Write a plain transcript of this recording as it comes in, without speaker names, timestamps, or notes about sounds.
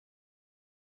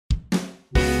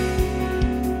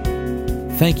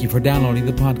Thank you for downloading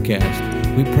the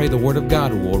podcast. We pray the Word of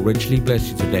God will richly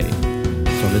bless you today.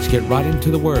 So let's get right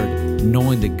into the Word,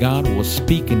 knowing that God will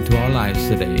speak into our lives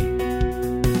today.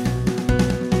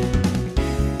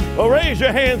 Well, raise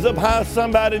your hands up high,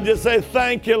 somebody, and just say,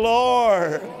 thank you,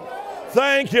 Lord.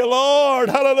 Thank you, Lord.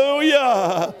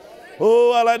 Hallelujah.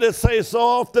 Oh, I like to say so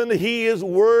often, He is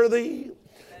worthy,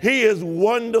 He is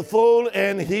wonderful,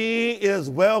 and He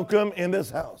is welcome in this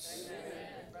house.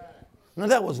 Now,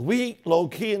 that was weak,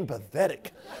 low-key, and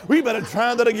pathetic. We better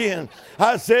try that again.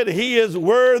 I said, He is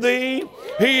worthy,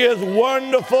 He is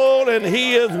wonderful, and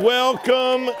He is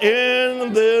welcome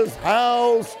in this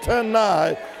house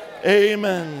tonight.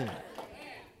 Amen.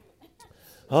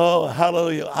 Oh,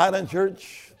 hallelujah. Island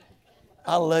Church,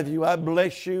 I love you. I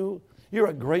bless you. You're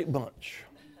a great bunch.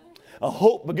 I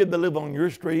hope we get to live on your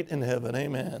street in heaven.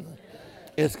 Amen.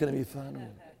 It's going to be fun.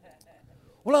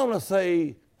 Well, I want to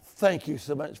say thank you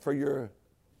so much for your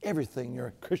everything,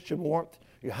 your Christian warmth,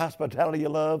 your hospitality, your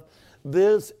love.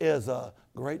 This is a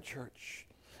great church.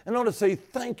 And I want to say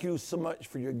thank you so much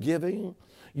for your giving.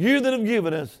 You that have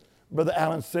given us, Brother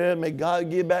Allen said, may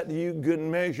God give back to you good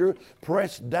measure,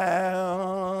 pressed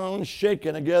down,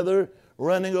 shaken together,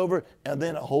 running over, and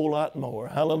then a whole lot more.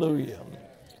 Hallelujah.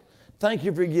 Thank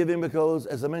you for giving because,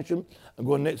 as I mentioned, I'm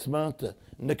going next month to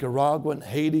Nicaragua and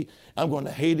Haiti. I'm going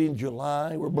to Haiti in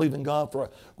July. We're believing God for a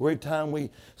great time.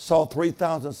 We saw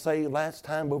 3,000 saved last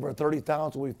time, over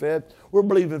 30,000 we fed. We're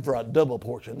believing for a double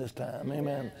portion this time.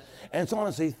 Amen. And so I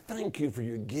want to say thank you for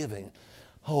your giving.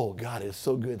 Oh, God is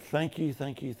so good. Thank you,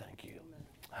 thank you, thank you.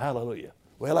 Hallelujah.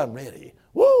 Well, I'm ready.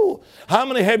 Woo! How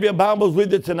many have your Bibles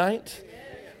with you tonight?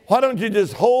 Why don't you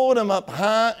just hold them up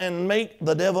high and make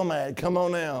the devil mad? Come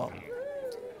on now.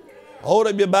 Hold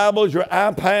up your Bibles, your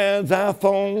iPads,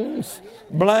 iPhones,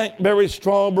 blackberries,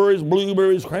 strawberries,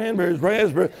 blueberries, cranberries,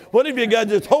 raspberries. What if you got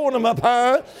just hold them up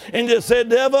high and just say,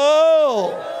 devil,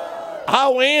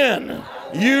 I win,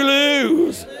 you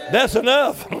lose. That's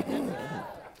enough.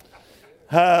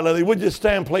 Hallelujah. Would you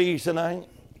stand, please, tonight?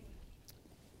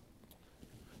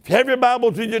 If you have your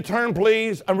Bibles, would you turn,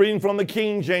 please? I'm reading from the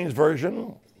King James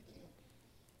Version.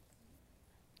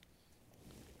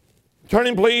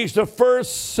 Turning, please, to 1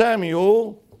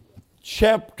 Samuel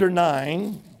chapter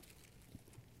 9,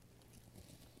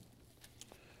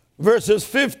 verses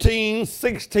 15,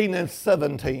 16, and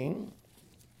 17.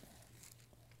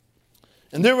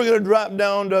 And then we're going to drop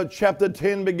down to chapter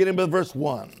 10, beginning with verse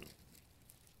 1.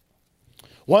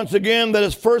 Once again, that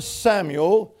is 1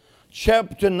 Samuel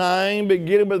chapter 9,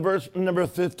 beginning with verse number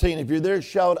 15. If you're there,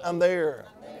 shout, I'm there.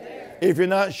 I'm there. If you're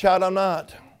not, shout, I'm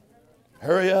not.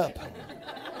 Hurry up.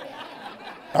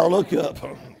 Or look up.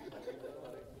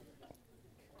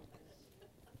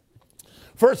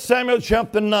 1 Samuel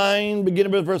chapter 9,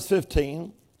 beginning with verse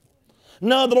 15.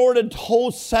 Now the Lord had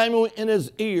told Samuel in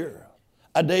his ear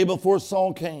a day before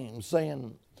Saul came,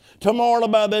 saying, tomorrow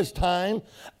by this time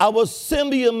I will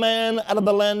send thee a man out of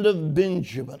the land of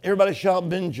Benjamin. Everybody shout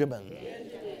Benjamin.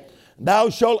 Benjamin. Thou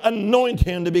shalt anoint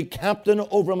him to be captain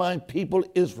over my people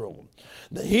Israel,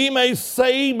 that he may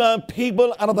save my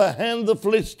people out of the hand of the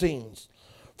Philistines.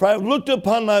 For I have looked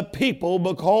upon my people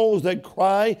because their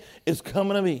cry is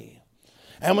coming to me.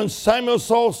 And when Samuel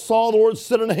saw the Lord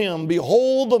said unto him,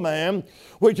 behold the man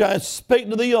which I spake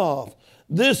to thee of,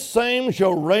 this same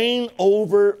shall reign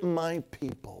over my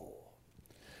people.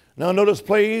 Now notice,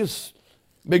 please,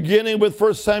 beginning with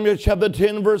 1 Samuel chapter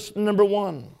 10, verse number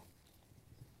 1.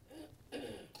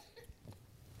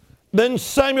 Then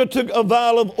Samuel took a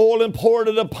vial of oil and poured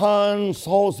it upon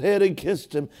Saul's head and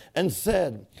kissed him and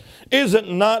said, is it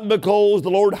not because the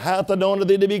Lord hath anointed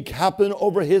thee to be captain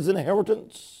over his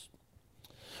inheritance?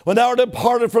 When thou art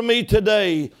departed from me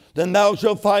today, then thou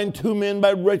shalt find 2 men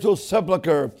by Rachel's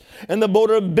sepulchre in the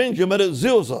border of Benjamin at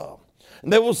Zilzah.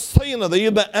 And they will say unto thee,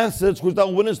 the asses which thou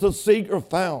wentest to seek are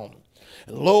found.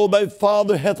 And lo, thy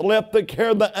father hath left the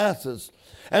care of the asses,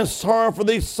 and sorrow for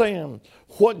thee, saying,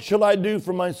 what shall I do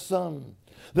for my son?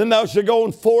 Then thou shalt go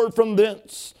forward from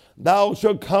thence. Thou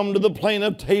shalt come to the plain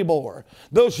of Tabor.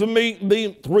 Thou shalt meet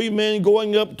thee 3 men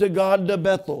going up to God to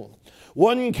Bethel,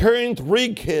 one carrying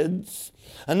 3 kids,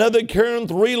 another carrying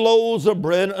 3 loaves of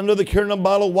bread, another carrying a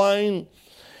bottle of wine.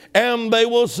 And they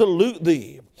will salute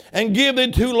thee, and give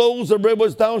thee 2 loaves of bread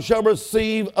which thou shalt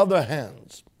receive of their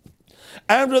hands.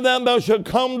 After that thou shalt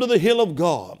come to the hill of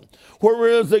God, where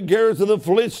is the garrison of the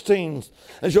Philistines.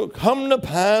 And shall come to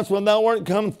pass, when thou art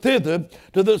come thither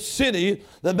to the city,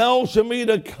 that thou shalt meet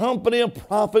a company of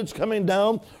prophets coming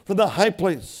down from the high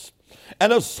place,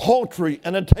 and a psaltery,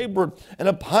 and a tabret, and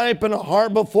a pipe, and a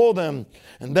harp before them,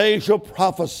 and they shall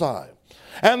prophesy.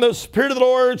 And the Spirit of the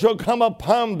Lord shall come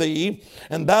upon thee,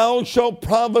 and thou shalt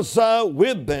prophesy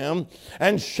with them,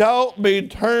 and shalt be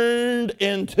turned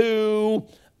into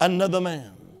another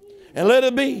man. And let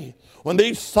it be, when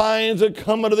these signs are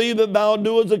come unto thee, that thou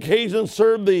doest occasion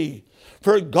serve thee,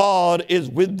 for God is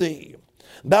with thee.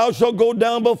 Thou shalt go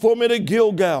down before me to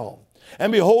Gilgal,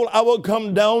 and behold, I will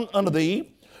come down unto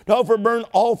thee, to offer burnt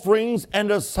offerings, and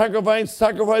to sacrifice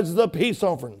sacrifices of peace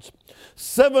offerings.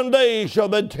 7 days shall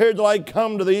the terror till I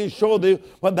come to thee, and show thee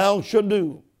what thou shalt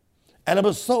do. And it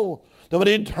was so, that when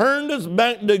he turned his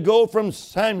back to go from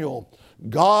Samuel,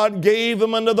 God gave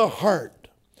him unto the heart.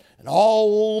 And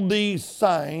all these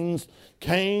signs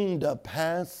came to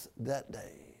pass that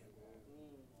day.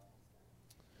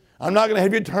 I'm not going to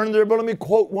have you turn there, but let me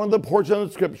quote one of the portions of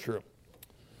the Scripture.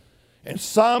 In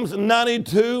Psalms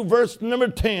 92, verse number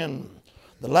 10,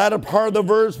 the latter part of the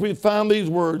verse, we found these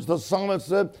words. The psalmist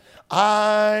said,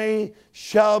 I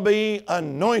shall be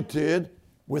anointed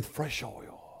with fresh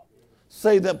oil.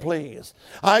 Say that, please.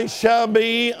 I shall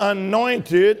be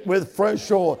anointed with fresh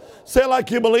oil. Say it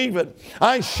like you believe it.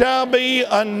 I shall be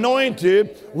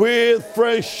anointed with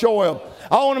fresh oil.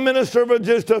 I want to minister for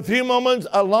just a few moments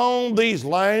along these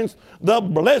lines, the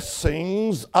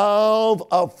blessings of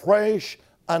a fresh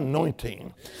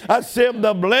anointing. I said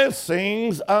the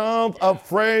blessings of a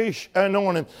fresh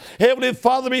anointing. Heavenly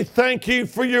Father, we thank you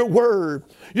for your word.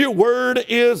 Your word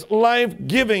is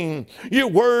life-giving. Your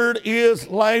word is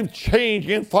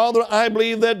life-changing. Father, I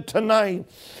believe that tonight,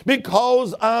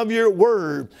 because of your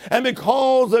word and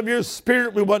because of your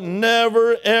Spirit, we will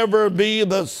never, ever be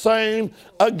the same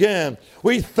again.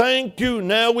 We thank you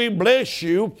now. We bless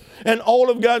you. And all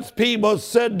of God's people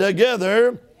said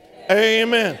together,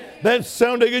 amen. That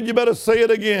sounded good. You better say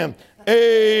it again.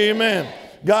 Amen.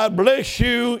 God bless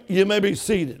you. You may be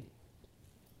seated.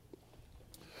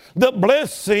 The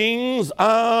blessings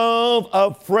of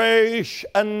a fresh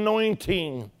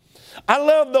anointing. I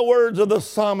love the words of the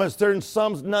psalmist there in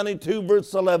Psalms 92,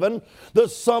 verse 11. The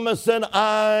psalmist said,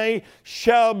 I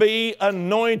shall be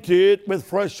anointed with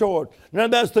fresh oil. Now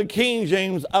that's the King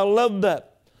James. I love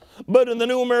that. But in the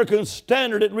New American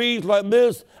Standard, it reads like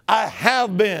this, I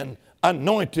have been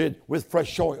anointed with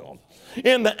fresh oil.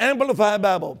 In the Amplified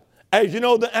Bible, as you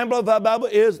know, the Amplified Bible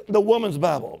is the woman's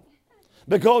Bible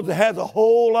because it has a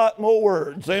whole lot more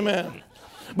words. Amen.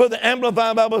 But the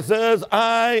Amplified Bible says,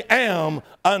 I am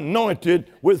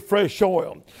anointed with fresh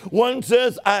oil. One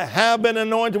says, I have been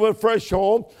anointed with fresh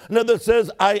oil. Another says,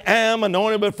 I am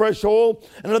anointed with fresh oil.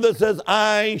 Another says,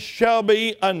 I shall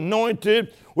be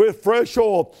anointed with fresh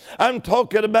oil. I'm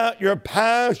talking about your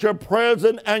past, your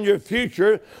present, and your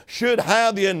future should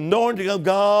have the anointing of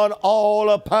God all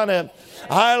upon it.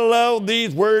 I love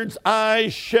these words, I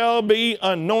shall be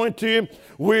anointed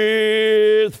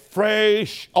with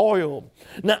fresh oil.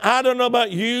 Now, I don't know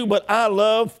about you, but I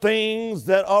love things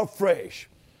that are fresh.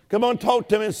 Come on, talk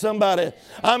to me, somebody.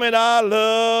 I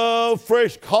love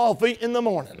fresh coffee in the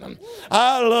morning.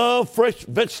 I love fresh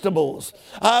vegetables.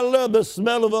 I love the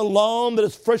smell of a lawn that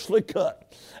is freshly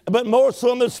cut. But more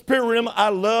so in the spirit realm, I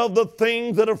love the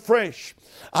things that are fresh.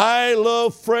 I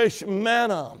love fresh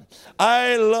manna.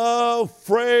 I love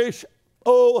fresh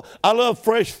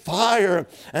fire.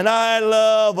 And I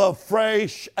love a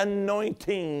fresh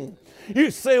anointing.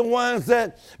 You say, why is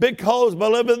that? Because,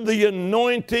 beloved, the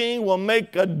anointing will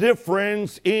make a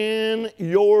difference in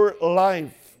your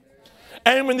life.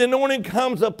 And when the anointing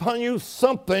comes upon you,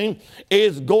 something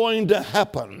is going to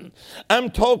happen. I'm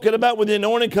talking about when the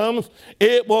anointing comes,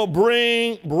 it will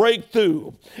bring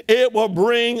breakthrough. It will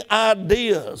bring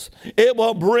ideas. It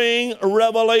will bring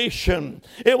revelation.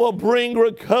 It will bring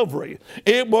recovery.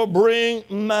 It will bring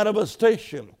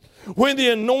manifestation. When the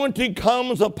anointing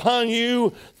comes upon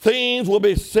you, things will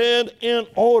be set in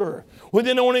order. When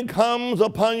the anointing comes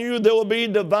upon you, there will be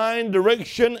divine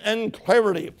direction and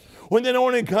clarity. When the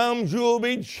anointing comes, you will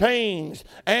be changed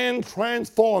and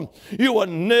transformed. You will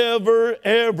never,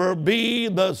 ever be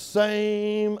the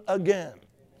same again.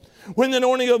 When the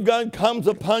anointing of God comes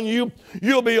upon you,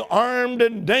 you'll be armed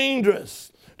and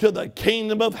dangerous to the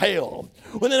kingdom of hell.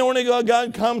 When the anointing of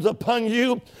God comes upon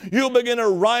you, you'll begin to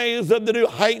rise up to new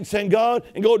heights in God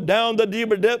and go down the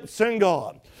deeper depths in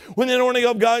God. When the anointing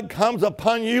of God comes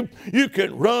upon you, you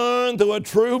can run through a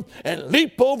troop and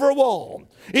leap over a wall.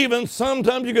 Even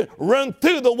sometimes you can run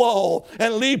through the wall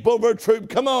and leap over a troop.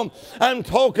 Come on, I'm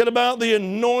talking about the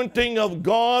anointing of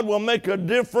God will make a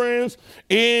difference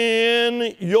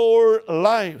in your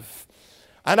life.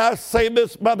 And I say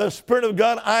this by the Spirit of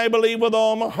God, I believe with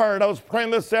all my heart. I was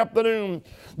praying this afternoon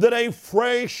that a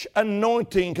fresh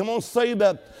anointing, come on, say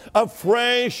that, a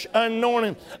fresh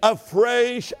anointing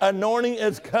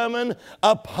is coming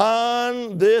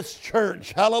upon this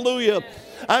church. Hallelujah.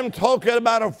 I'm talking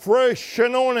about a fresh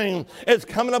anointing. It's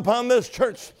coming upon this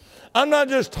church. I'm not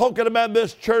just talking about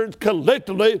this church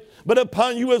collectively, but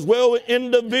upon you as well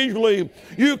individually.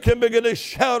 You can begin to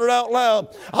shout it out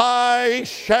loud. I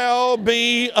shall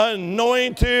be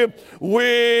anointed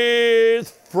with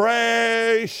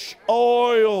fresh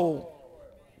oil.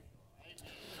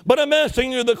 But I'm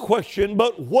asking you the question,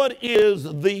 but what is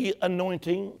the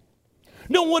anointing?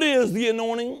 Now, what is the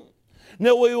anointing?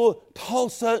 Now, we will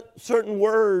toss out certain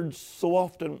words so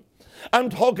often.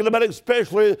 I'm talking about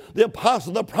especially the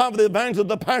apostle, the prophet, the evangelist,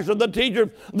 the pastor, the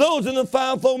teacher, those in the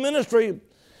fivefold ministry.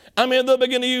 I mean, they'll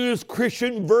begin to use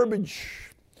Christian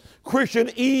verbiage,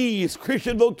 Christian ease,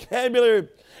 Christian vocabulary.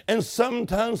 And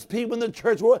sometimes people in the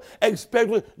church world,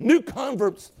 especially new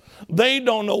converts, they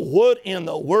don't know what in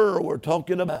the world we're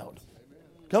talking about.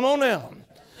 Come on now.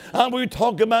 We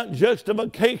talk about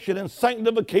justification and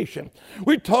sanctification.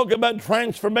 We talk about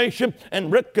transformation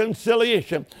and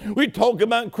reconciliation. We talk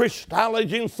about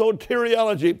Christology and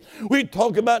soteriology. We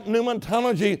talk about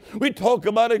pneumatology. We talk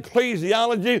about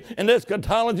ecclesiology and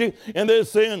eschatology. And they're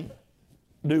saying,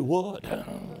 do what?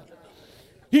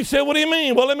 He said, what do you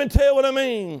mean? Well, let me tell you what I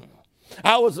mean.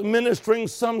 I was ministering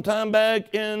sometime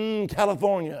back in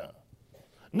California.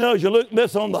 Now, as you look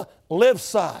this on the left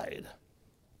side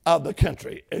of the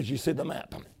country, as you see the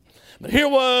map. But here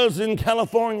was in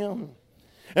California,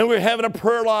 and we were having a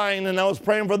prayer line, and I was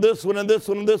praying for this one and this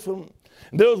one and this one.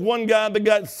 There was one guy that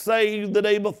got saved the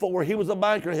day before. He was a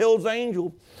biker, Hell's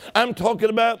Angel. I'm talking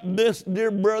about this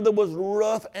dear brother was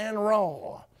rough and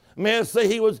raw. May I say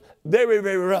he was very,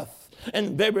 very rough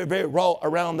and very, very raw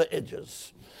around the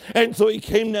edges. And so he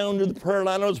came down to the prayer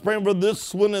line. I was praying for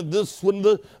this one and this one.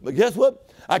 But guess what?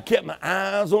 I kept my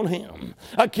eyes on him.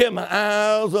 I kept my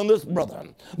eyes on this brother,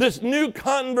 this new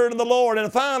convert of the Lord.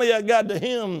 And finally I got to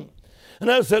him.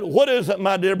 And I said, what is it,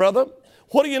 my dear brother?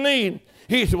 What do you need?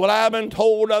 He said, well, I've been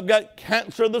told I've got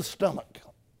cancer of the stomach.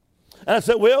 And I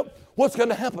said, well, what's going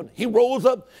to happen? He rose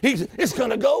up. He said, it's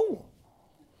going to go.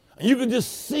 And you could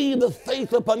just see the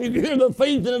faith upon you. You could hear the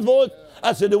faith in his voice.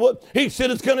 I said, what? He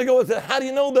said, it's going to go. I said, how do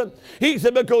you know that? He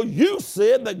said, because you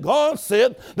said that God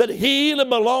said that healing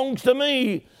belongs to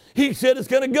me. He said, it's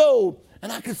going to go.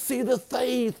 And I could see the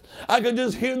faith. I could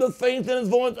just hear the faith in his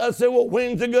voice. I said, well,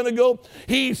 when's it going to go?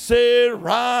 He said,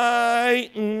 right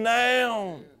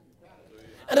now.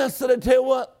 And I said, I tell you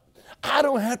what, I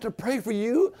don't have to pray for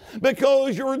you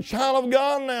because you're a child of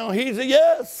God now. He said,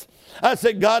 yes. I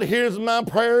said, God hears my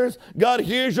prayers. God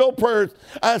hears your prayers.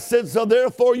 I said, so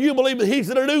therefore you believe that he's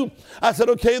going to do. I said,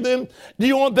 okay then, do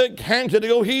you want that cancer to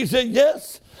go? He said,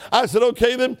 yes. I said,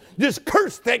 okay then, just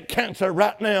curse that cancer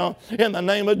right now in the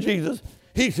name of Jesus.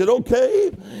 He said,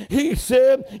 okay. He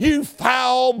said, you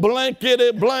foul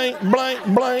blankety blank, blank,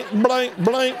 blank, blank,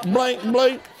 blank, blank,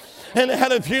 blank. And it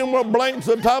had a few more blanks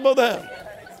on top of that.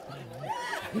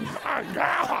 My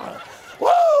God.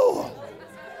 Whoa.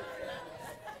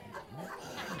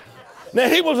 Now,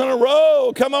 he was in a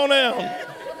row. Come on now.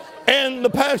 And the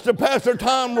Pastor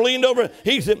Tom, leaned over.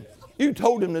 He said, you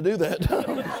told him to do that.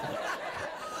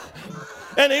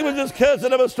 And he was just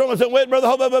cussing up a storm. I said, wait, brother,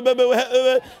 hold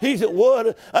on. He said,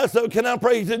 what? I said, can I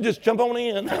pray? He said, just jump on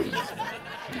in.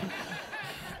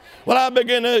 Well, I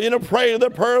began to pray the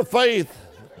prayer of faith.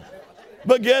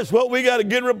 But guess what? We got a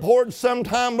good report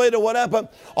sometime later. What happened?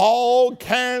 All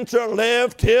cancer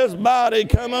left his body.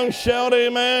 Come on, shout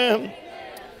amen.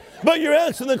 But you're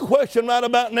asking the question right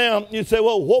about now. You say,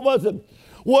 well, what was it?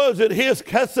 Was it his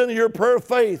cussing or your prayer of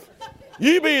faith?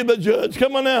 You be the judge.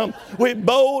 Come on now. We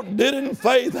both did it in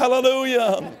faith.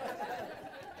 Hallelujah.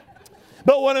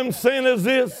 But what I'm saying is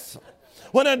this.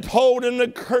 When I told him to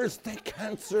curse the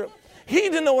cancer, he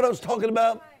didn't know what I was talking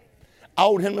about. I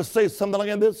wanted him to say something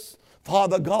like this.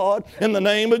 Father God, in the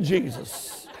name of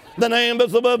Jesus, the name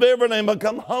that's above every name, I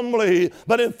come humbly,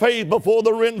 but in faith before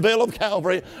the rent veil of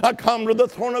Calvary. I come to the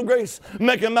throne of grace,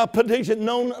 making my petition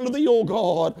known unto thee, O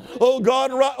God. Oh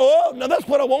God, right, oh, now that's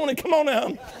what I wanted. Come on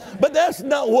now. But that's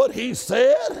not what he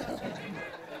said.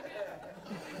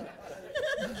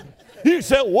 He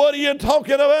said, what are you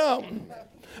talking about?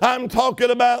 I'm talking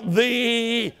about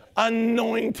the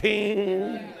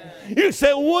anointing. You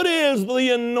say, what is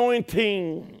the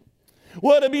anointing?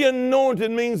 Well, to be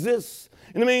anointed means this.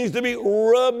 It means to be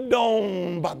rubbed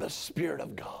on by the Spirit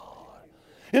of God.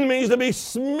 It means to be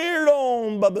smeared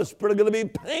on by the Spirit of God, to be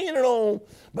painted on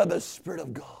by the Spirit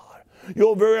of God.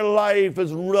 Your very life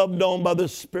is rubbed on by the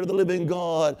Spirit of the living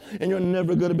God, and you're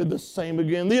never going to be the same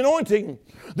again. The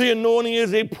anointing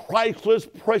is a priceless,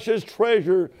 precious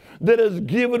treasure that is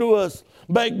given to us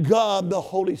by God, the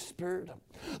Holy Spirit.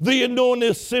 The anointing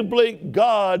is simply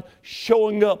God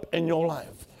showing up in your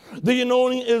life. The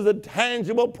anointing is the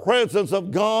tangible presence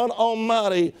of God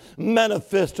Almighty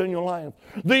manifest in your life.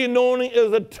 The anointing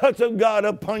is the touch of God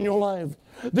upon your life.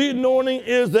 The anointing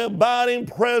is the abiding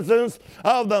presence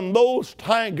of the Most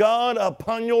High God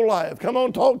upon your life. Come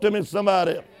on, talk to me,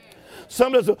 somebody.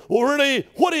 Somebody said, well, really,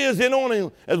 what is the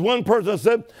anointing? As one person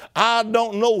said, I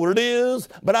don't know what it is,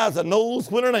 but I knows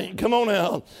what it ain't. Come on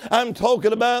now. I'm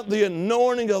talking about the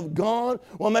anointing of God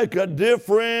will make a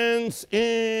difference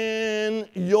in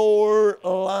your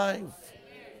life.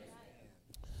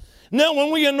 Now,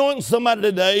 when we anoint somebody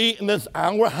today in this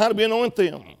hour, how do we anoint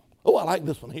them? Oh, I like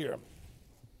this one here.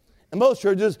 In most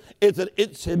churches, it's an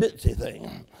itsy-bitsy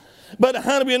thing. But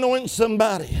how do we anoint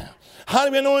somebody? How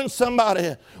do we anoint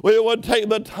somebody? We would take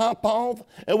the top off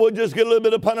and we'll just get a little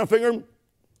bit upon our finger.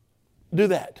 Do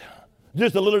that.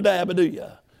 Just a little dab will do you.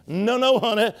 No,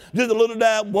 honey. Just a little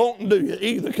dab won't do you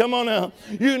either. Come on now.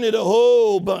 You need a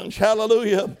whole bunch.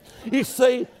 Hallelujah. You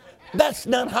see, that's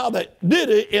not how they did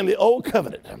it in the old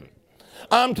covenant.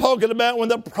 I'm talking about when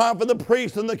the prophet, the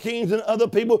priest, and the kings and other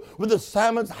people with the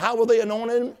Simons, how were they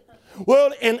anointed?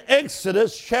 Well, in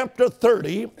Exodus chapter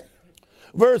 30,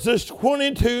 verses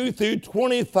 22 through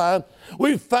 25,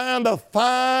 we find the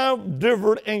 5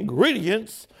 different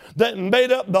ingredients that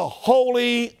made up the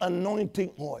holy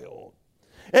anointing oil.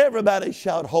 Everybody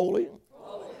shout holy.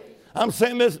 Holy. I'm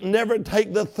saying this, never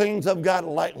take the things of God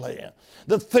lightly.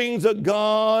 The things of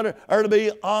God are to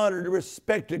be honored,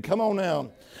 respected. Come on now.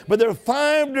 But there are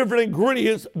 5 different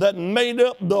ingredients that made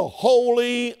up the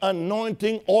holy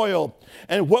anointing oil.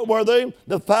 And what were they?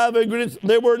 The 5 ingredients,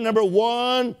 they were number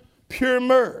 1, pure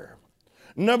myrrh.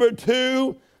 Number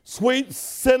 2, sweet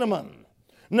cinnamon.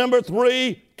 Number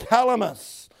 3,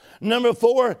 calamus. Number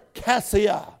 4,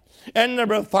 cassia. And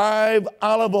number 5,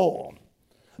 olive oil.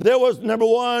 There was number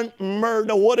 1, myrrh.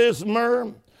 Now what is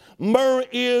myrrh? Myrrh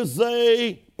is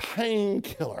a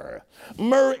painkiller.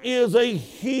 Myrrh is a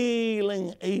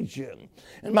healing agent.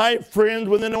 And my friends,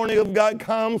 when the anointing of God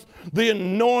comes, the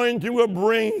anointing will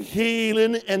bring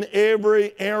healing in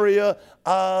every area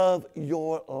of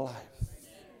your life.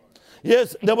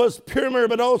 Yes, there was pure myrrh,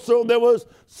 but also there was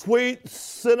sweet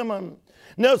cinnamon.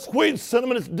 Now, sweet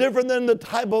cinnamon is different than the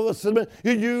type of a cinnamon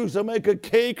you use to make a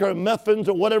cake or muffins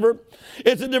or whatever.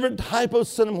 It's a different type of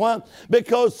cinnamon. Why?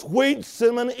 Because sweet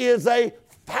cinnamon is a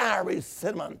fiery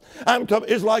cinnamon. I'm talking,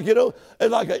 it's like,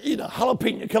 it's like a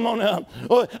jalapeno. Come on now.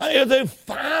 It's a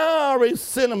fiery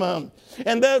cinnamon.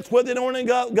 And that's what the anointing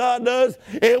God does.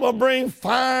 It will bring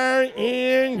fire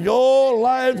in your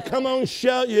life. Come on,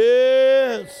 shout,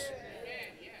 yes.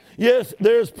 Yes,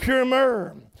 there's pure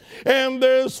myrrh. And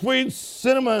there's sweet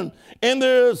cinnamon. And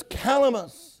there's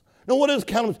calamus. Now, what is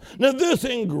calamus? Now, this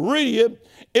ingredient,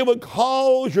 it would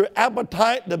cause your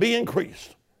appetite to be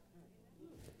increased.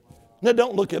 Now,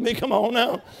 don't look at me. Come on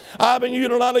now. I've been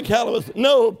using a lot of calamus.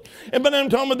 No. But I'm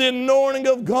talking about the anointing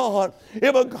of God.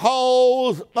 It will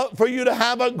cause for you to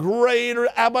have a greater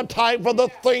appetite for the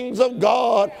things of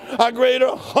God. A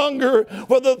greater hunger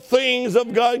for the things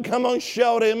of God. Come on,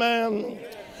 shout amen.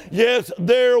 Yes,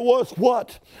 there was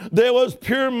what? There was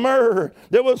pure myrrh.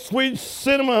 There was sweet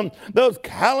cinnamon. There was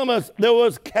calamus. There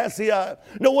was cassia.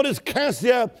 Now, what is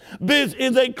cassia? This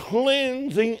is a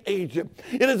cleansing agent.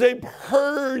 It is a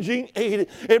purging agent.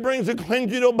 It brings a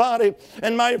cleansing to your body.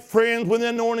 And my friends, when the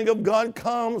anointing of God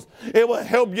comes, it will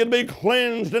help you to be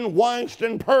cleansed and washed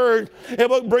and purged. It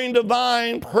will bring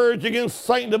divine purging and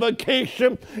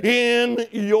sanctification in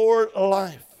your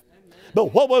life.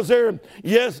 But what was there?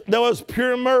 Yes, there was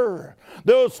pure myrrh.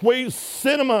 There was sweet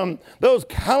cinnamon. There was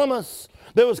calamus.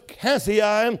 There was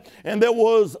cassia. And there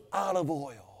was olive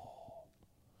oil.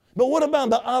 But what about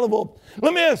the olive oil?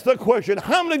 Let me ask the question.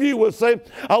 How many of you would say,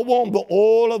 I want the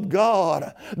oil of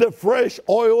God, the fresh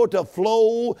oil to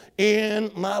flow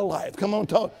in my life? Come on,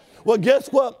 talk. Well, guess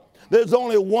what? There's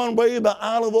only one way the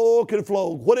olive oil can flow.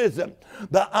 What is it?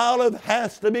 The olive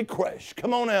has to be crushed.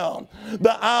 Come on now.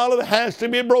 The olive has to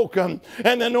be broken.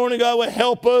 And the anointing God will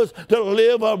help us to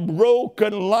live a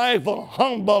broken life, a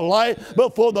humble life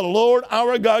before the Lord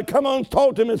our God. Come on,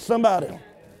 talk to me, somebody.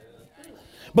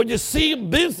 But you see,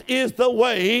 this is the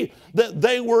way that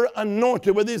they were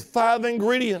anointed with these 5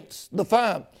 ingredients, the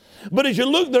 5. But as you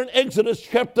look there in Exodus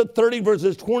chapter 30,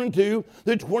 verses 22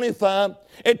 through 25,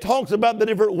 it talks about the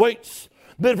different weights,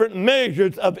 the different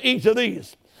measures of each of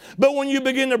these. But when you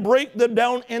begin to break them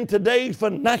down in today's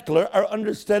vernacular or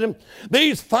understanding,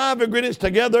 these 5 ingredients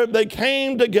together, they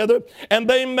came together and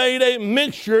they made a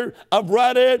mixture of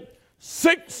right at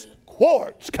 6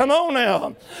 quarts. Come on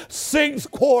now. 6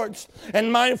 quarts.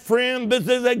 And my friend, this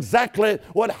is exactly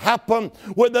what happened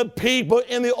with the people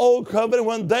in the old covenant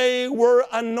when they were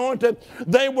anointed.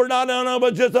 They were not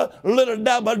anointed just a little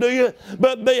dabble, do you?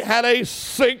 But they had a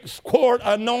 6-quart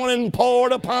anointing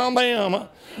poured upon them.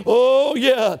 Oh,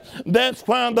 yeah. That's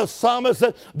why the psalmist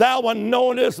said, thou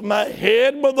anointest my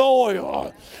head with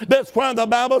oil. That's why the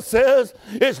Bible says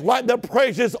it's like the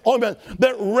precious ointment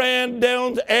that ran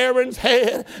down Aaron's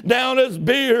head, down his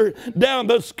beard, down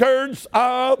the skirts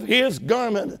of his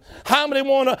garment. How many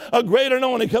want a great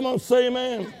anointing? Come on, say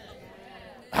amen.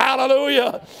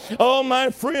 Hallelujah. Oh, my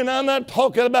friend, I'm not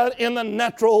talking about in the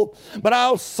natural, but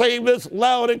I'll say this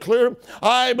loud and clear.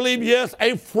 I believe, yes,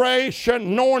 a fresh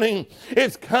anointing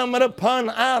is coming upon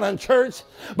Island Church.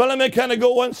 But let me kind of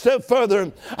go one step further.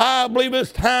 I believe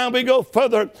it's time we go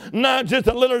further. Not just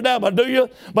a little dabble, do you?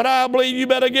 But I believe you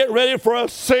better get ready for a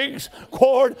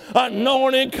 6-quart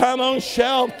anointing. Come on,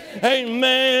 shout.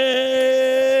 Amen.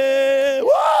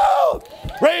 Whoa!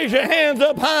 Raise your hands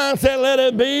up high and say, let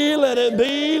it be, let it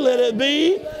be, let it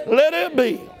be, let it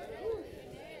be.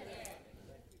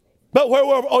 But where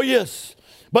were we? Oh, yes.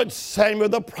 But Samuel,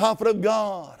 the prophet of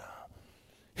God,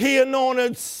 he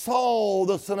anointed Saul,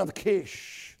 the son of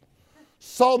Kish.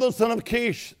 Saul, the son of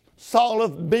Kish, Saul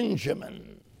of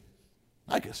Benjamin.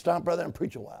 I could stop right there and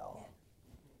preach a while.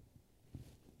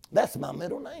 That's my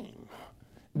middle name.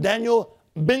 Daniel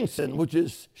Benson, which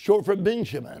is short for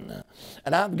Benjamin.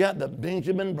 And I've got the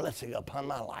Benjamin blessing upon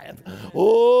my life.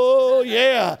 Oh,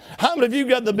 yeah. How many of you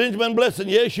got the Benjamin blessing?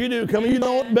 Yes, you do. Come on, you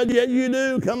don't, but yet you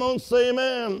do. Come on, say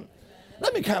amen.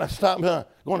 Let me kind of stop go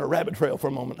on a rabbit trail for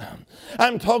a moment.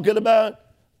 I'm talking about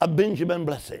a Benjamin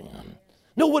blessing.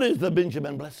 Now, what is the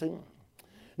Benjamin blessing?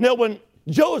 Now, when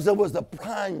Joseph was the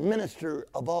prime minister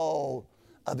of all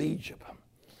of Egypt,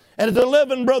 and his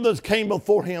 11 brothers came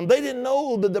before him, they didn't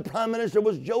know that the prime minister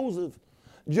was Joseph.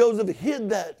 Joseph hid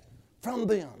that from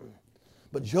them.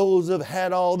 But Joseph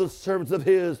had all the servants of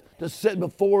his to set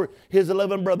before his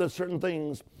 11 brothers certain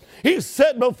things. He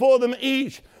set before them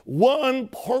each one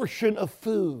portion of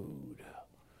food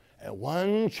and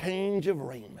one change of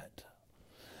raiment.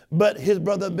 But his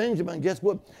brother Benjamin, guess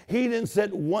what? He didn't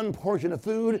set one portion of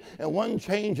food and one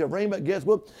change of raiment. Guess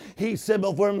what? He set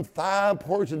before him 5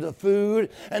 portions of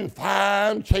food and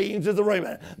 5 changes of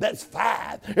raiment. That's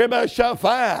 5. Everybody shout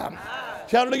 5.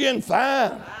 Shout it again,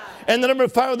 5. And the number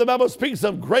 5, the Bible speaks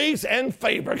of grace and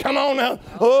favor. Come on now.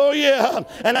 Oh, yeah.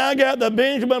 And I got the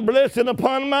Benjamin blessing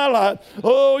upon my life.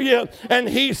 Oh, yeah. And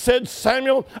he said,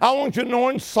 Samuel, I want you to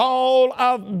anoint Saul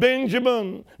of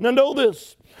Benjamin. Now know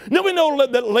this. Now we know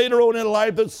that later on in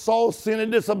life that Saul sinned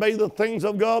and disobeyed the things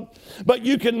of God. But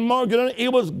you can mark it on,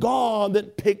 it was God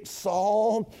that picked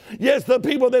Saul. Yes, the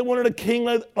people, they wanted a king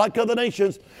like other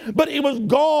nations. But it was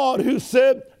God who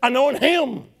said, anoint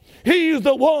him. He's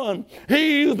the one.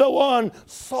 He's the one.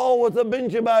 Saul was a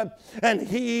Benjamite, and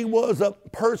he was a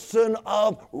person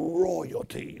of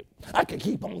royalty. I could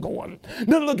keep on going.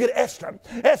 Now look at Esther.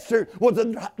 Esther was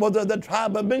the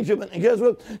tribe of Benjamin. And guess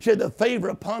what? She had the favor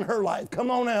upon her life.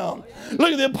 Come on now.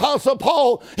 Look at the Apostle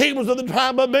Paul. He was of the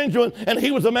tribe of Benjamin, and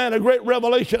he was a man of great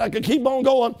revelation. I could keep on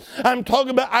going. I'm talking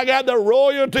about I got the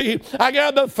royalty. I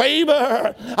got the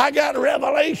favor. I got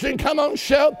revelation. Come on,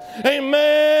 shout.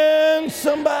 Amen,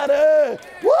 somebody.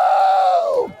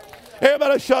 Woo!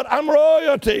 Everybody shout, I'm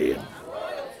royalty.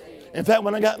 In fact,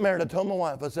 when I got married, I told my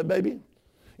wife, I said, baby,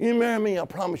 you marry me, I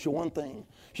promise you one thing.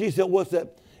 She said, what's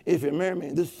that? If you marry me,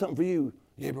 this is something for you,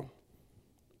 Gabriel.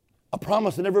 A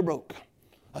promise that never broke.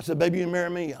 I said, baby, you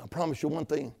marry me, I promise you one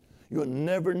thing. You'll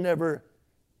never, never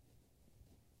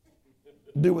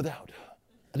do without.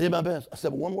 I did my best. I said,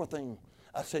 but one more thing.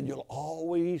 I said, you'll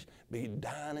always be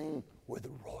dining with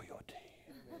royalty.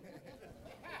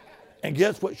 And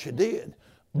guess what she did?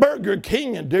 Burger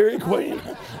King and Dairy Queen.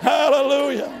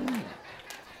 Hallelujah.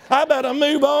 I better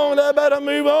move on. I better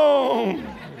move on.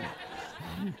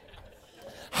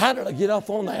 How did I get off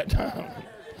on that time?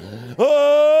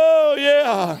 Oh,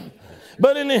 yeah.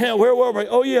 But anyhow, where were we?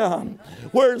 Oh, yeah.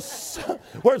 Where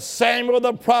Samuel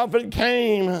the prophet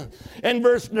came. In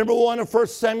verse number 1 of 1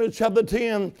 Samuel chapter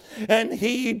 10. And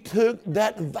he took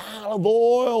that vial of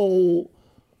oil.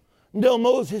 Now,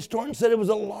 most historians said it was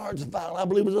a large vial. I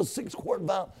believe it was a 6-quart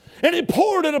vial. And he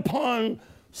poured it upon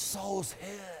Saul's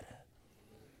head.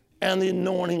 And the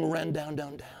anointing ran down,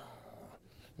 down, down.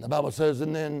 And the Bible says,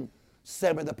 and then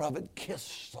Samuel the prophet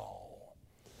kissed Saul.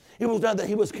 It was not that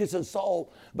he was kissing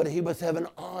Saul, but he was having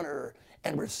honor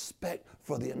and respect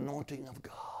for the anointing of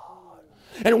God.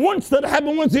 And once that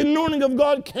happened, once the anointing of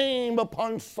God came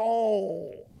upon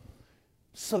Saul,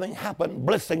 something happened.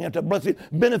 Blessing after blessing,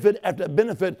 benefit after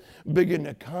benefit began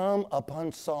to come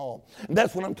upon Saul. And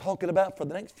that's what I'm talking about for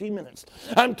the next few minutes.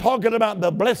 I'm talking about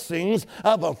the blessings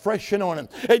of a fresh anointing.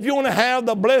 If you want to have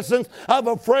the blessings of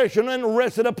a fresh anointing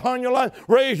rested upon your life,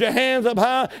 raise your hands up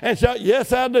high and shout,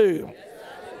 yes, I do.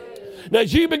 Now,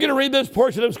 as you begin to read this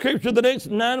portion of Scripture, the next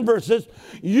 9 verses,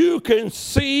 you can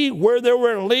see where there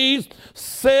were at least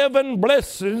 7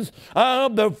 blessings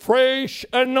of the fresh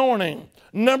anointing.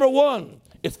 Number 1,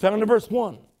 it's found in verse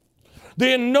 1.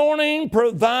 The anointing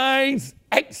provides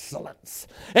excellence.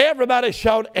 Everybody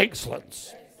shout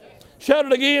excellence. Shout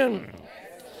it again.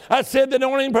 I said the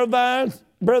anointing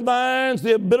provides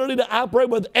the ability to operate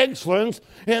with excellence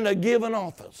in a given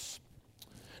office.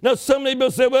 Now, some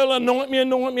people say, well, anoint me,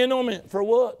 anoint me, anoint me. For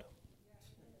what?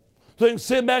 So you can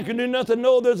sit back and do nothing.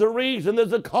 No, there's a reason.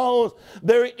 There's a cause.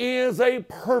 There is a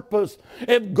purpose.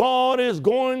 If God is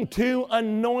going to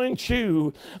anoint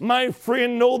you, my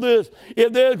friend, know this.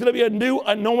 If there's going to be a new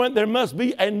anointment, there must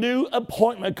be a new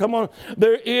appointment. Come on.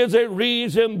 There is a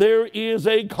reason. There is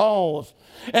a cause.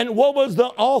 And what was the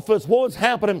office? What was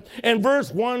happening? In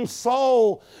verse 1,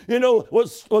 Saul,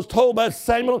 was told by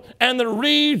Samuel, and the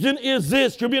reason is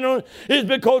this, is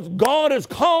because God has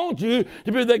called you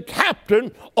to be the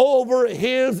captain over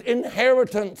his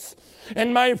inheritance.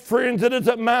 And my friends, it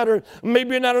doesn't matter.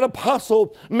 Maybe you're not an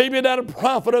apostle. Maybe you're not a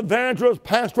prophet, evangelist,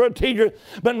 pastor, or teacher.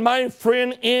 But my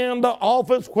friend, in the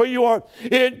office where you are,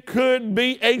 it could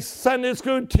be a Sunday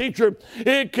school teacher.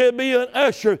 It could be an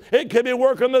usher. It could be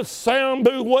working the sound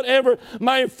booth, whatever.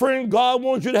 My friend, God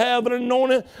wants you to have an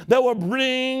anointing that will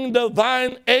bring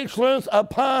divine excellence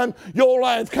upon your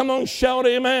life. Come on, shout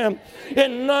amen.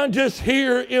 And not just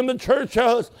here in the church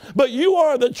house, but you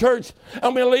are the church.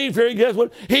 And we leave here, guess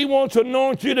what? He wants to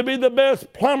anoint you to be the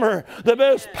best plumber, the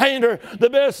best painter, the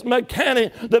best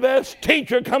mechanic, the best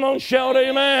teacher. Come on, shout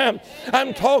amen.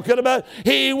 I'm talking about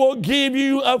he will give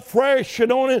you a fresh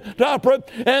anointing to operate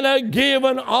in a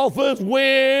given office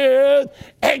with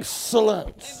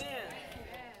excellence.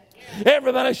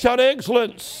 Everybody shout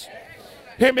excellence.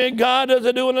 Hear me, God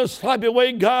doesn't do it in a sloppy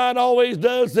way. God always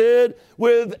does it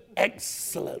with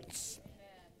excellence.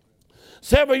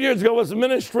 Several years ago, I was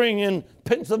ministering in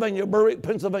Pennsylvania, Berwick,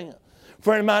 Pennsylvania. A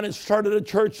friend of mine had started a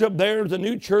church up there. It's a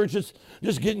new church. It's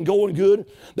just getting going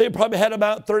good. They probably had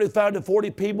about 35 to 40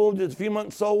 people, just a few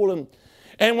months old.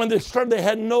 And when they started, they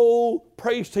had no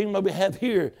praise team like we have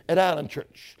here at Island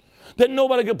Church. Then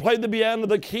nobody could play the piano,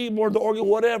 the keyboard, the organ,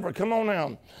 whatever. Come on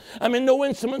now. I mean, no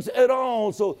instruments at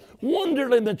all. So one day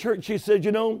in the church, she said,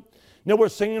 we're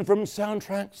singing from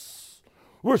soundtracks.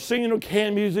 We're singing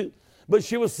canned music. But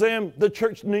she was saying the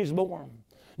church needs more.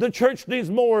 The church needs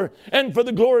more. And for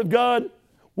the glory of God,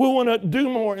 we want to do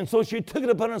more. And so she took it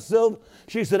upon herself.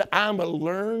 She said, I'm going to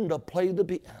learn to play the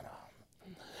piano.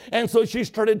 And so she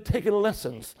started taking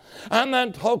lessons. I'm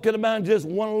not talking about just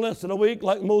one lesson a week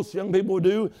like most young people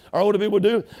do or older people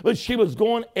do, but she was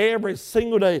going every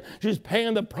single day. She's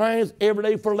paying the price every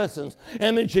day for lessons.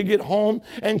 And then she'd get home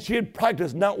and she'd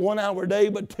practice not 1 hour a day,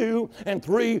 but 2 and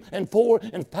 3 and 4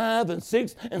 and 5 and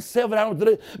 6 and 7 hours a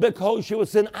day, because she was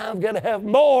saying, I've got to have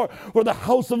more for the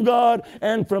house of God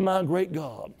and for my great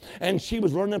God. And she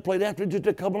was learning to play. After just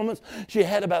a couple of months, she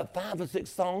had about 5 or 6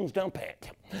 songs down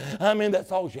pat. I mean,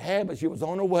 that's all she had, but she was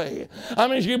on her way. I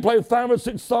mean, she could play 5 or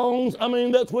 6 songs. I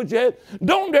mean, that's what she had.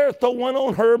 Don't dare throw one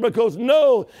on her, because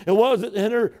no, it wasn't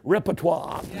in her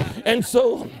repertoire. And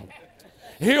so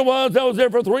here I was there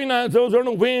for 3 nights. I was there on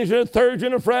a Wednesday, a Thursday,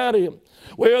 and a Friday.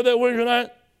 Well, that Wednesday night,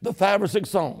 the 5 or 6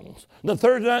 songs. The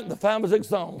Thursday night, the 5 or 6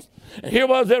 songs. And here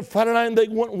was that Friday night, and they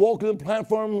went walking the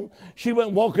platform. She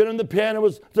went walking on the piano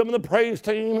with some of the praise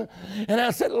team. And I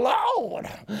said, Lord,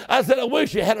 I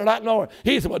wish you had it out more.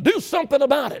 He said, well, do something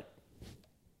about it.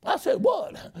 I said,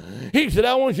 what? He said,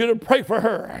 I want you to pray for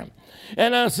her.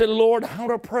 And I said, Lord, how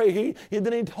to pray?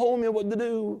 Then he told me what to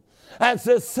do. I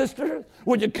said, sister,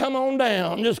 would you come on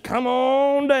down? Just come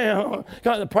on down.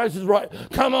 The price is right.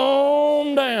 Come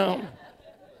on down.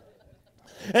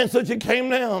 And so she came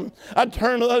down. I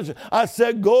turned to the other. I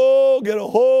said, go get a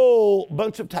whole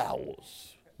bunch of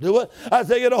towels. Do it. I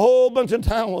said, get a whole bunch of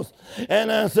towels.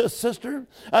 And I said, sister,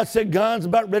 I said, God's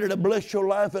about ready to bless your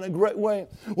life in a great way.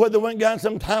 Well, they went and got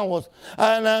some towels.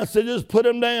 And I said, just put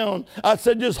them down. I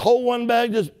said, just hold one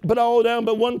bag, just put all down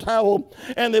but one towel.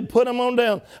 And they put them on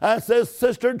down. I said,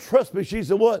 sister, trust me. She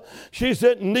said, what? She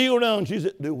said, kneel down. She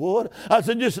said, do what? I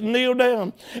said, just kneel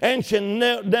down. And she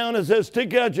knelt down and said,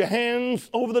 stick out your hands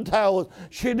over the towels.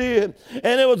 She did.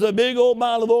 And it was a big old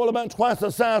bottle of oil about twice the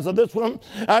size of this one.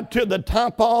 I took the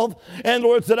top off. And the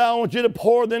Lord said, I want you to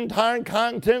pour the entire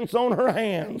contents on her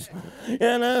hands.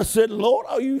 And I said, Lord,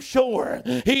 are you sure?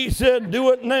 He said,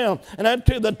 do it now. And I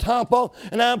took the top off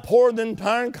and I poured the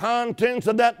entire contents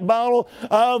of that bottle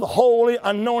of holy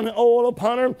anointing oil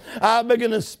upon her. I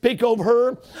began to speak over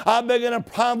her. I began to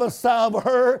prophesy over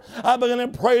her. I began to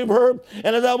pray over her.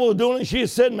 And as I was doing it, she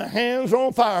said, my hands are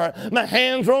on fire. My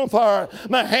hands are on fire.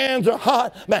 My hands are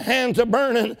hot. My hands are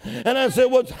burning. And I said,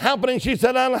 what's happening? She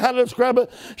said, I don't know how to describe it.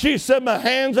 She said, my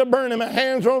hands are burning, my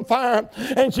hands are on fire.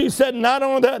 And she said, not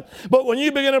only that, but when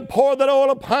you begin to pour that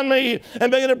oil upon me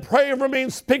and begin to pray for me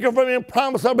and speak for me and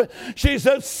promise of me, she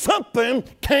said, something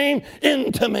came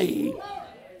into me.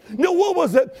 No, what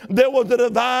was it? There was a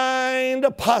divine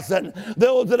deposit.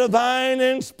 There was a divine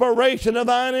inspiration,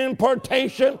 divine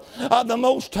impartation of the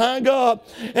Most High God.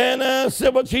 And I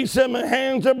said, what she said, my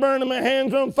hands are burning, my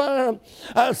hands are on fire.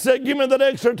 I said, give me that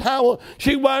extra towel.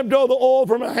 She wiped all the oil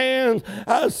from her hands.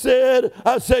 I said,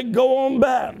 go on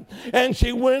back. And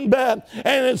she went back.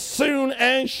 And as soon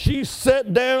as she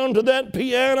sat down to that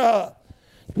piano,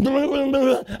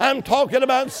 I'm talking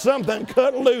about something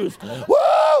cut loose.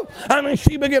 Whoa! I mean,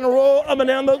 she began to roll up and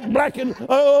down those black and,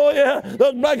 oh yeah,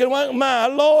 those black and white, my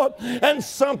Lord. And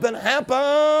something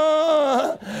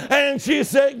happened. And she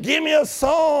said, give me a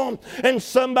song. And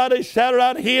somebody shouted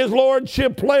out, His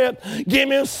Lordship, play it. Give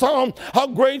me a song. How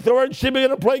great the word. She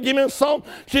began to play, give me a song.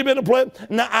 She began to play it.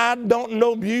 Now, I don't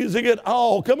know music at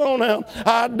all. Come on now.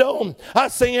 I don't. I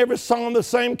sing every song in the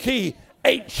same key.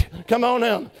 H. Come on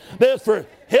now. That's for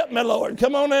help me, Lord.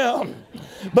 Come on now.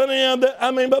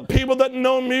 But people that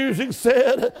know music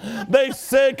said, they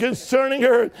said concerning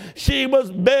her, she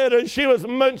was better. She was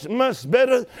much, much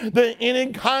better than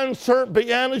any concert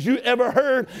pianist you ever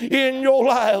heard in your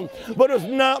life. But it's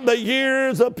not the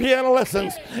years of piano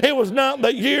lessons. It was not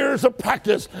the years of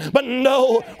practice. But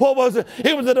no, what was it?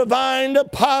 It was a divine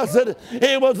deposit.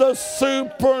 It was a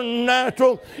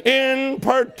supernatural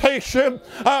impartation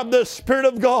of the Spirit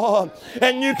of God.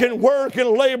 And you can work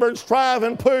and labor and strive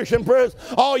and push and press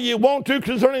all you want to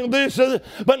concerning this,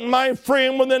 but my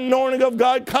friend, when the anointing of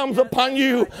God comes upon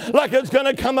you like it's going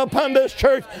to come upon this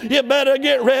church, you better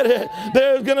get ready.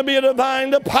 There's going to be a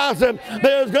divine deposit.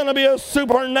 There's going to be a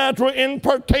supernatural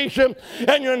impartation,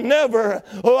 and you're never,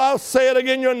 I'll say it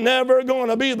again, you're never going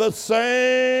to be the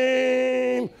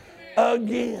same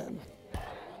again.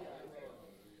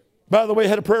 By the way, I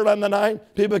had a prayer line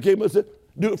tonight. People came and said,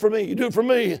 do it for me. Do it for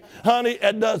me. Honey,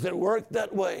 it doesn't work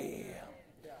that way.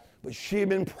 But she'd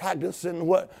been practicing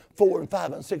 4 and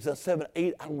 5 and 6 and 7,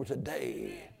 8 hours a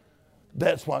day.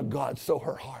 That's why God saw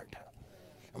her heart.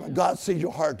 And when God sees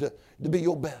your heart to be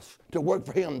your best, to work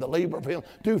for Him, to labor for Him,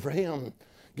 do for Him,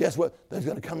 guess what? There's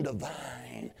going to come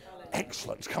divine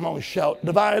excellence. Come on, shout,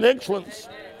 divine excellence.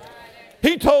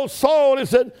 He told Saul, he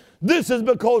said, this is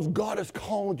because God has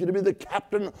called you to be the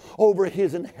captain over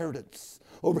His inheritance,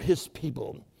 over His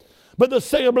people. But the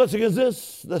second blessing is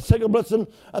this. The second blessing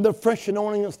of the fresh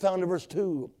anointing is found in verse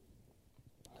 2.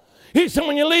 He said,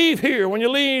 when you leave here, when you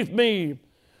leave me,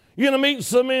 you're going to meet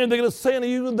some men. They're going to say unto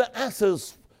you, the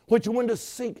asses which you went to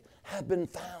seek have been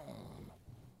found.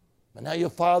 But now your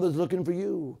Father's looking for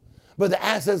you. But the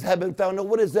asses have been found. Now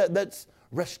what is that? That's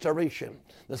restoration.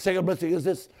 The second blessing is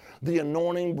this. The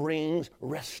anointing brings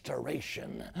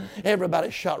restoration. Everybody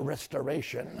shout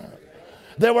restoration.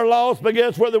 They were lost, but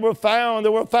guess where they were found? They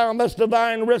were found. That's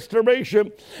divine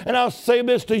restoration. And I'll say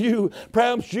this to you.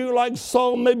 Perhaps you, like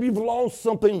Saul, maybe you've lost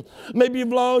something. Maybe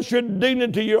you've lost your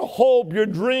dignity, your hope, your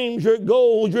dreams, your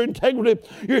goals, your integrity,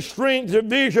 your strength, your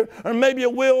vision, or maybe a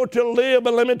will to live.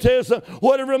 But let me tell you something,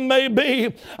 whatever it may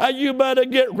be, you better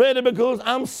get ready, because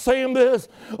I'm saying this,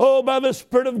 by the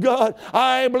Spirit of God,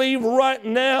 I believe right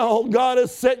now God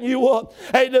is setting you up.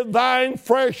 A divine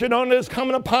fresh anointing is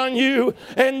coming upon you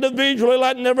individually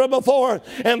like never before.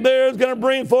 And there's going to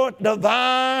bring forth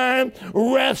divine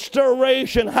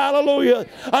restoration. Hallelujah.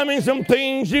 I mean, some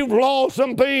things you've lost,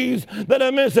 some things that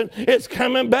are missing, it's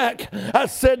coming back. I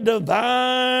said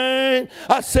divine.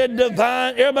 I said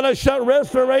divine. Everybody shout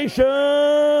restoration.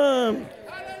 Hallelujah.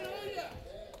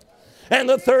 And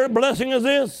the third blessing is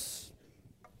this.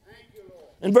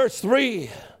 In verse 3,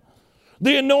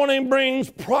 The anointing brings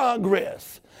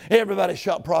progress. Everybody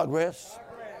shout progress.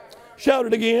 Shout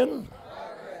it again.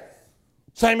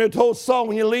 Samuel told Saul,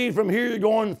 when you leave from here, you're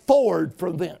going forward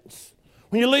from thence.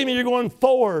 When you leave me, you're going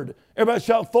forward. Everybody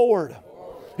shout forward.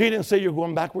 He didn't say you're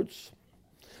going backwards.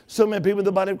 So many people in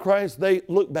the body of Christ, they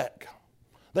look back.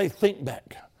 They think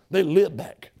back. They live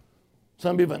back.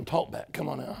 Some people even talk back. Come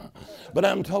on now. But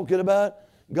I'm talking about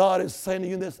God is saying to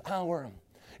you this hour,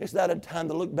 it's not a time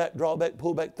to look back, draw back,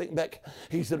 pull back, think back.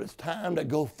 He said it's time to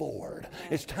go forward.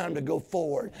 It's time to go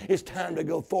forward. It's time to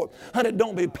go forward. Honey,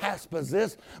 don't be past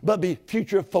possessed, but be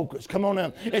future focused. Come on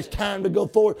now. It's time to go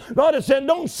forward. God has said,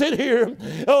 don't sit here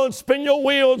and spin your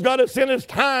wheels. God has said it's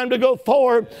time to go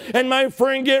forward. And my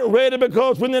friend, get ready,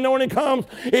 because when the anointing comes,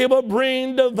 it will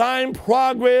bring divine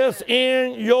progress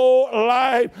in your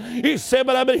life. He said,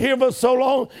 but I've been here for so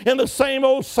long in the same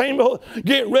old.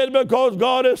 Get ready, because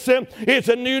God has said it's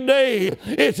a new day,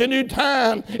 it's a new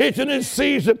time, it's a new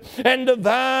season, and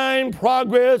divine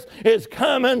progress is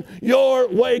coming your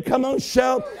way. Come on,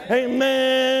 shout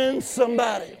amen,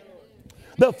 somebody.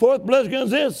 The fourth blessing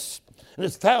is this, and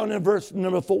it's found in verse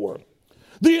number 4.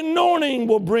 The anointing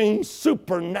will bring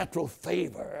supernatural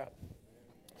favor.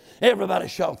 Everybody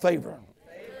shout favor.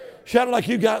 Shout it like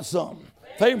you got some.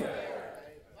 Favor.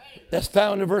 That's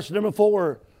found in verse number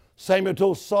 4. Samuel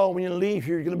told Saul, when you leave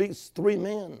here, you're going to meet 3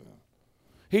 men.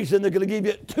 He said they're going to give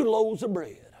you 2 loaves of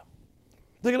bread.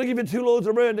 They're going to give you 2 loaves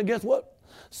of bread. And guess what?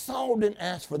 Saul didn't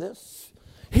ask for this.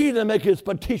 He didn't make his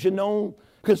petition known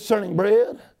concerning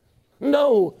bread.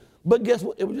 No. But guess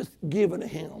what? It was just given to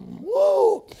him.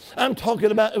 Whoa. I'm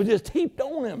talking about it was just heaped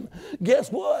on him.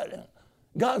 Guess what?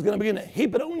 God's going to begin to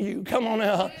heap it on you. Come on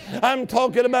now. I'm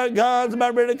talking about God's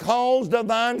about ready to cause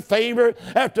divine favor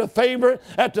after favor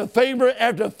after favor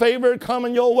after favor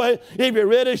coming your way. If you're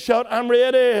ready, shout, I'm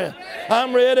ready.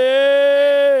 I'm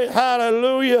ready.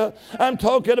 Hallelujah. I'm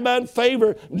talking about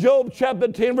favor. Job chapter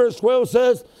 10 verse 12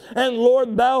 says, and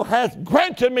Lord, thou hast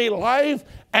granted me life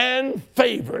and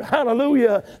favor.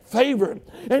 Hallelujah. Favor.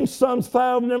 In Psalms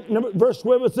 5, verse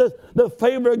 12, it says, the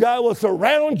favor of God will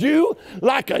surround you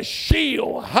like a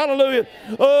shield. Hallelujah.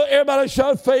 Oh, everybody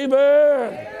shout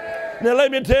favor. Now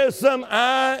let me tell you something.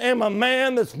 I am a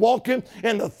man that's walking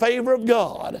in the favor of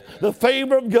God. The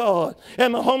favor of God.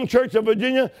 In my home church of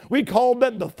Virginia, we call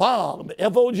that the fog, the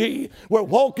F-O-G. We're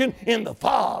walking in the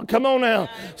fog. Come on now.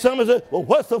 Somebody said, well,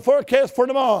 what's the forecast for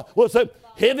tomorrow? We'll say,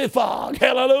 heavy fog.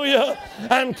 Hallelujah.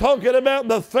 I'm talking about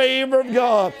the favor of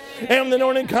God. And when the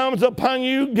anointing comes upon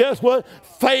you, guess what?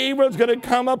 Favor is going to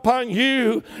come upon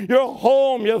you, your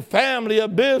home, your family, your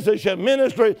business, your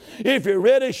ministry. If you're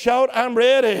ready, shout, I'm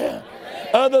ready.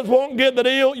 Others won't get the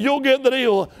deal, you'll get the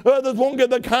deal. Others won't get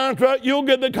the contract, you'll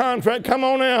get the contract. Come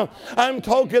on now. I'm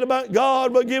talking about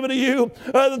God will give it to you.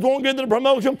 Others won't get the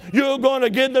promotion, you're going to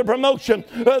get the promotion.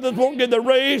 Others won't get the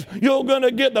raise, you're going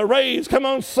to get the raise. Come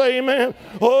on, say amen.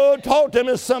 Oh, talk to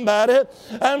me, somebody.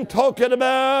 I'm talking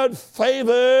about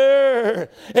favor.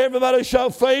 Everybody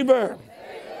shout favor.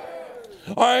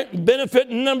 All right, benefit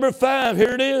number 5,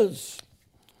 here it is.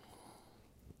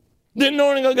 The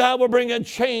anointing of God will bring a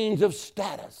change of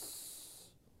status.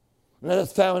 Now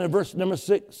that's found in verse number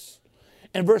 6.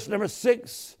 In verse number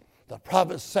 6, the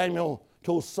prophet Samuel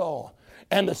told Saul,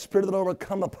 and the Spirit of the Lord will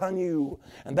come upon you,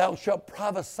 and thou shalt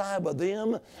prophesy with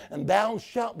them, and thou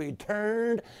shalt be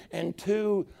turned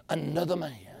into another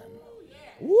man.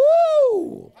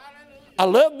 Woo! I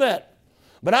love that.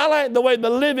 But I like the way the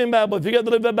Living Bible, if you got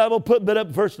the Living Bible, put that up,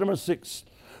 verse number 6.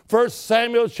 1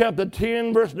 Samuel chapter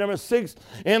 10, verse number 6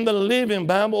 in the Living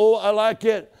Bible. Oh, I like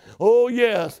it. Oh,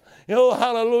 yes. Oh,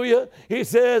 hallelujah. He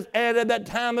says, and at that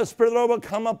time the Spirit of the Lord will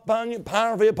come upon you,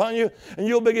 powerfully upon you, and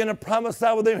you'll begin to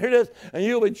prophesy with them. Here it is. And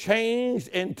you'll be changed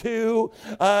into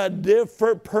a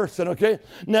different person, okay?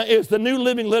 Now, it's the New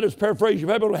Living Letters paraphrase. You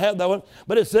probably don't have that one.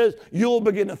 But it says, you'll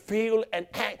begin to feel and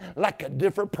act like a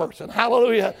different person.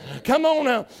 Hallelujah. Come on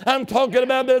now. I'm talking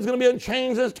about there's going to be a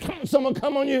change. Someone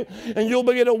come on you, and you'll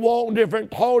begin to walk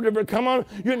different, talk different. Come on.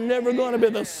 You're never going to be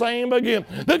the same again.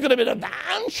 There's going to be a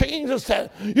divine change.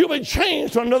 You'll be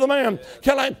changed to another man.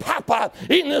 Kind of like Popeye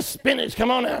eating this spinach. Come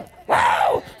on now.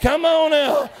 Wow. Come on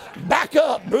now. Back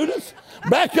up, Brutus.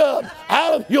 Back up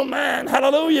out of your mind.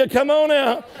 Hallelujah. Come on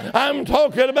now. I'm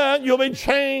talking about you'll be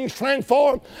changed,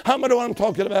 transformed. How much do I'm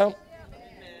talking about?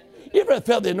 You ever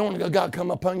felt the anointing of God come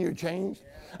upon you, changed?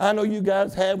 I know you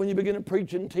guys have when you begin to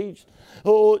preach and teach.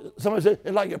 Oh, somebody said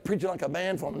it's like you're preaching like a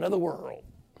man from another world.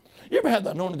 You ever had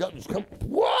the anointing of God just come?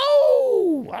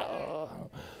 Whoa! Wow.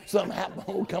 Something happened.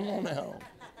 Oh, come on now.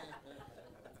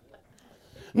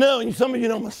 No, some of you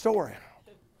know my story.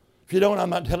 If you don't, I'm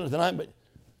not telling it tonight,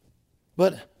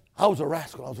 but I was a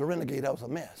rascal. I was a renegade. I was a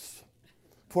mess.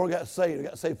 before I got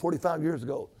saved 45 years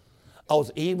ago. I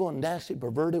was evil and nasty,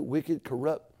 perverted, wicked,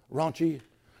 corrupt, raunchy,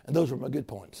 and those were my good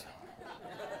points.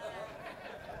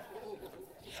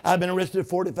 I've been arrested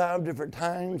 45 different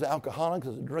times, alcoholic,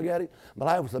 as a drug addict. My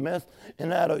life was a mess.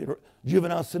 And out of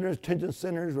juvenile centers, detention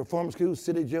centers, reform schools,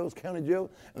 city jails, county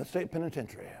jail, and the state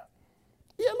penitentiary.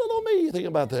 Yeah, little me, think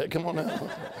about that. Come on now.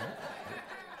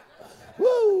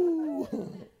 Woo!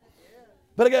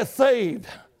 But I got saved.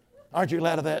 Aren't you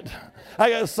glad of that? I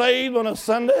got saved on a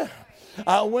Sunday.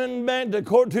 I went back to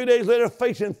court 2 days later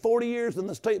facing 40 years in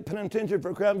the state penitentiary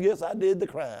for a crime. Yes, I did the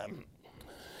crime.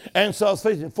 And so I was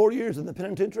facing 40 years in the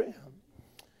penitentiary.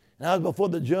 And I was before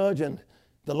the judge, and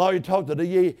the lawyer talked to the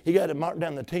DA. He got it marked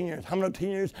down to 10 years. How many 10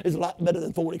 years is a lot better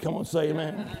than 40? Come on, say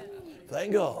amen.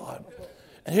 Thank God.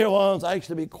 And here I was, I used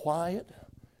to be quiet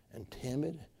and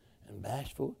timid and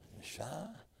bashful and shy.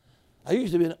 I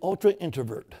used to be an ultra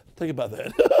introvert. Think about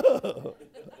that.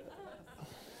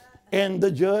 And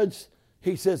the judge,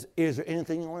 he says, is there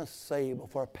anything you want to say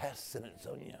before I pass sentence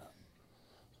on you?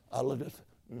 I looked at,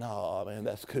 no, man,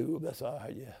 that's cool. That's all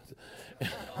right, yeah.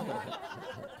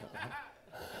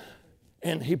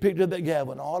 And he picked up that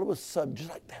gavel, and all of a sudden, just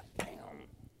like that, bam.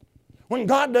 When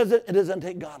God does it, it doesn't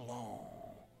take God long.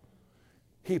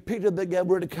 He picked up that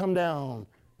gavel to come down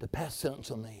to pass sentence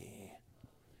on me.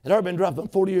 It had already been dropped from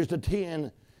 40 years to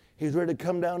 10. He's ready to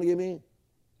come down to give me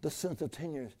the sentence of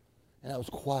 10 years. And I was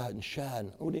quiet and shy,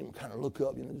 and I wouldn't even kind of look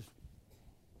up, just.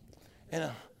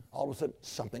 And all of a sudden,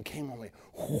 something came on me.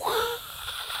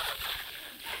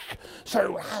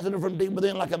 Started rising from deep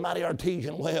within like a mighty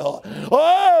artesian well.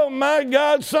 Oh my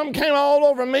God, something came all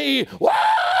over me. Wow,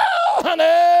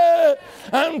 honey.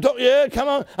 Yeah, come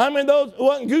on. I mean, those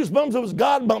wasn't goosebumps, it was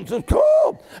God bumps. It was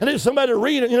cool. I need somebody to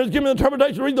read it. Just give me the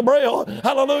interpretation, read the Braille.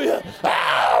 Hallelujah.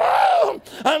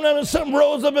 I mean, something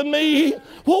rose up in me.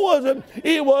 What was it?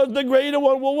 It was the greater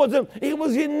one. What was it? It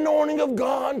was the anointing of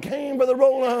God came by the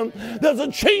roll. There's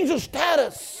a change of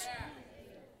status.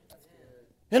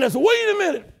 And I said, wait a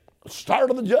minute.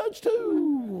 Startled the judge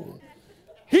too.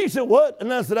 He said, what?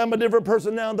 And I said, I'm a different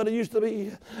person now than I used to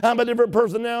be. I'm a different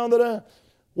person now than I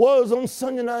was on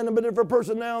Sunday night. I'm a different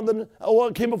person now than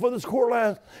I came before this court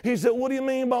last. He said, what do you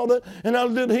mean by all that? And I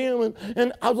looked at him,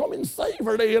 and I was only been saved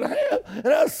for a day and a half. And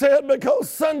I said, because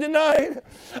Sunday night,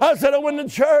 I said, I went to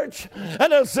church,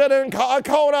 and I said, and I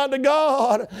called out to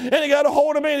God, and he got a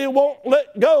hold of me, and he won't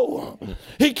let go.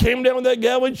 He came down with that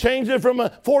gavel, and changed it from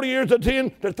 40 years to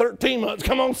 10 to 13 months.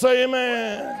 Come on, say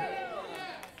amen.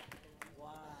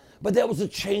 But that was a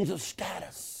change of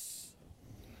status.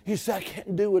 He said, I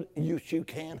can't do it. Yes, you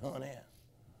can, honey.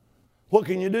 What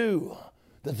can you do?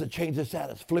 That's a change of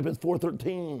status. Philippians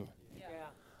 4:13. Yeah.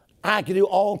 I can do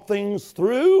all things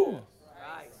through.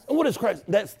 Right. And what is Christ?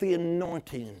 That's the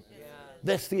anointing. Yeah.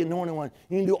 That's the anointing one.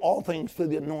 You can do all things through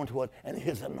the anointed one and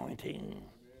his anointing.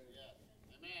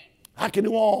 Yeah. I can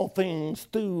do all things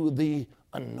through the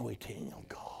anointing of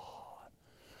God.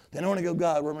 The anointing of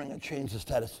God will bring a change of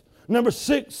status. Number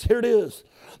 6, here it is.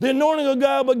 The anointing of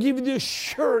God will give you the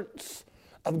assurance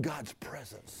of God's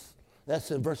presence.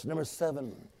 That's in verse number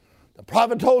 7. The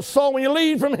prophet told Saul, when you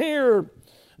leave from here,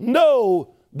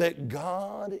 know that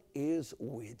God is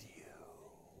with you.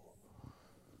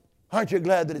 Aren't you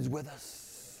glad that he's with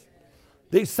us?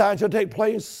 These signs shall take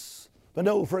place, but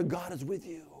know for God is with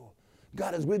you.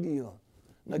 God is with you.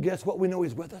 Now guess what? We know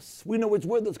he's with us. We know he's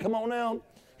with us. Come on now.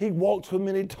 He walks with me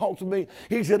and he talks with me.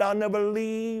 He said, I'll never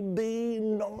leave thee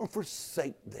nor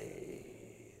forsake thee.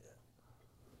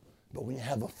 But when you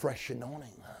have a fresh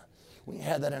anointing, when you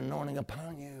have that anointing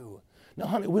upon you. Now,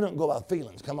 honey, we don't go by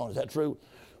feelings. Come on, is that true?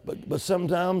 But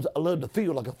sometimes I love to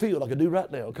feel like I do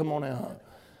right now. Come on now.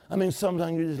 I mean,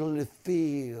 sometimes you just literally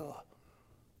feel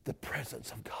the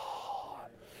presence of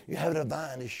God. You have a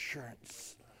divine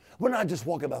assurance. We're not just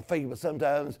walking by faith, but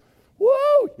sometimes,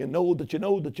 whoa, you know that you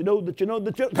know that you know that you know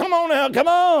that you. Come on now, come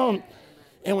on.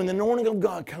 And when the anointing of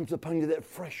God comes upon you, that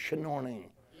fresh anointing,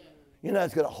 you're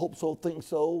not going to hope so, think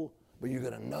so, but you're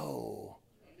going to know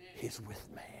he's with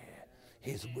me.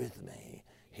 He's with me.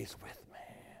 He's with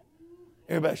me.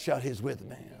 Everybody shout, he's with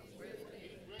me.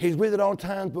 He's with it all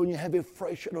times, but when you have a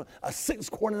fresh anointing, a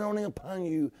 6-quart anointing upon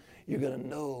you, you're going to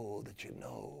know that you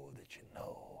know that you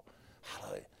know.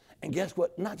 Hallelujah. And guess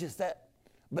what? Not just that,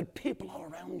 but people all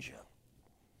around you.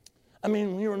 I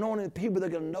mean, when you're anointed, people, they're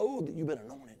going to know that you've been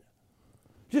anointed.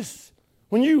 Just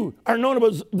when you are anointed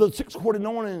with the 6-quart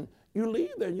anointing, you leave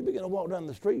there and you begin to walk down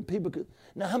the street. People could.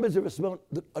 Now, how many of you ever smelled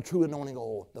a true anointing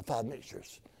oil, the 5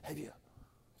 mixtures? Have you?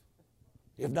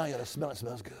 If not, you ought to smell it. It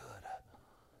smells good.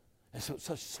 It's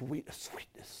such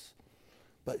sweetness.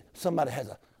 But somebody has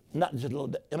Not just a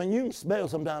little, I mean, you can smell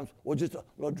sometimes with just a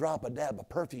little drop of dab of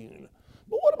perfume.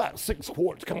 But what about 6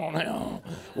 quarts? Come on now.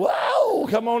 Wow,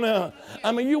 come on now.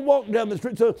 I mean, you walk down the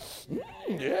street, so,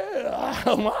 yeah,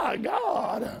 oh my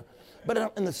God.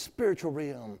 But in the spiritual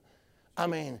realm, I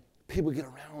mean, people get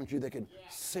around you, they can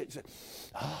sit,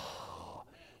 oh,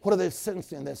 what are they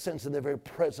sensing? They're sensing the very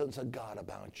presence of God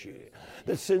about you.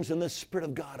 They're sensing the Spirit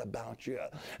of God about you.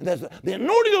 And that's the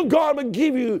anointing of God will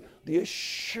give you the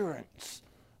assurance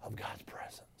of God's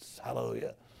presence.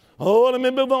 Hallelujah. Oh, let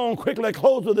me move on quickly. I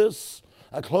close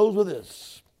with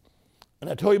this. And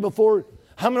I told you before,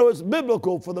 how many know it's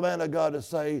biblical for the man of God to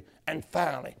say, and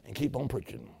finally, and keep on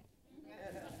preaching.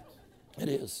 It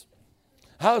is.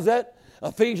 How's that?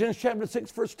 Ephesians chapter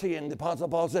 6, verse 10, the Apostle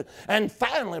Paul said, and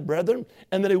finally, brethren,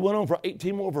 and then he went on for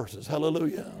 18 more verses.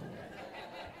 Hallelujah.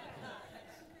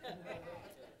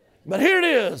 But here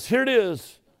it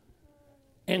is.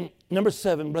 And number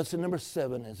 7, blessed number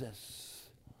 7 is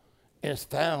this. And it's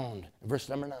found in verse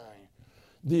number 9.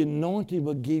 The anointing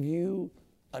will give you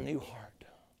a new heart.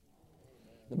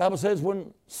 The Bible says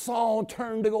when Saul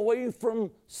turned to go away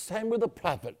from Samuel the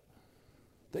prophet,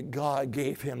 that God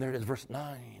gave him, there it is, verse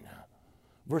 9.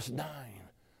 Verse 9.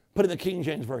 Put it in the King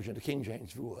James Version, the King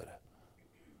James if you would.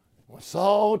 When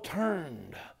Saul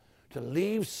turned to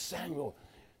leave Samuel,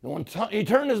 when he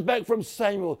turned his back from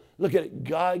Samuel, look at it,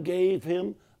 God gave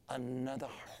him another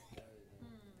heart.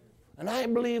 And I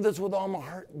believe this with all my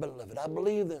heart, beloved. I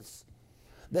believe this,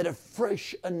 that a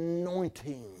fresh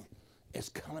anointing is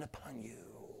coming upon you.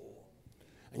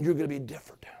 And you're going to be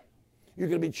different. You're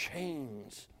going to be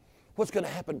changed. What's going to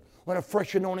happen when a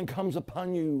fresh anointing comes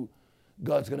upon you?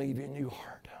 God's going to give you a new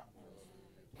heart.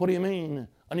 What do you mean,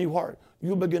 a new heart?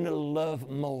 You'll begin to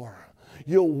love more.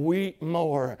 You'll weep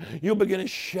more. You'll begin to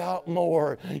shout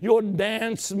more. You'll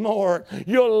dance more.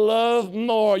 You'll love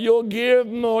more. You'll give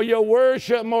more. You'll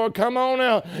worship more. Come on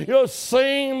now. You'll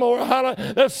sing more.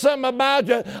 There's something about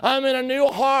you. I'm in a new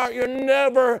heart. You're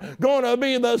never going to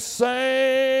be the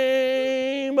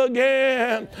same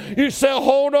again. You say,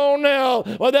 hold on now.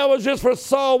 Well, that was just for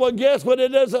Saul. Well, guess what?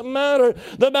 It doesn't matter.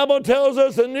 The Bible tells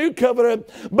us a new covenant,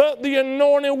 but the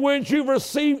anointing which you've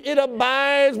received, it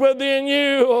abides within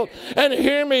you. And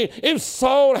hear me, if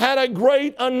Saul had a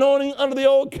great anointing under the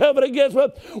old covenant, guess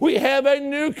what? We have a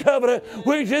new covenant,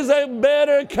 which is a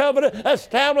better covenant,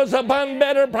 established upon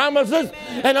better promises.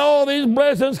 And all these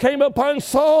blessings came upon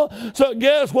Saul. So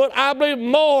guess what? I believe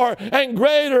more and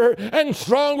greater and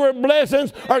stronger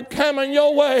blessings are coming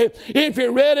your way. If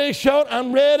you're ready, shout,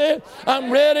 I'm ready,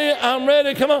 I'm ready, I'm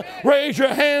ready. Come on, raise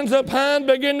your hands up high and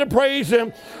begin to praise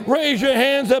Him. Raise your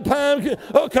hands up high.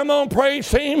 Oh, come on, praise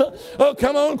Him. Oh,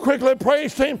 come on, quickly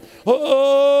praise Him.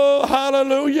 Oh,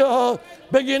 hallelujah.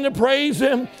 Begin to praise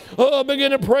Him. Oh,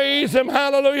 begin to praise Him.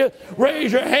 Hallelujah.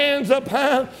 Raise your hands up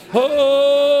high.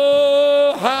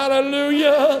 Oh,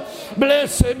 hallelujah.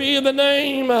 Blessed be the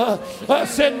name. I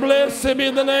said, blessed be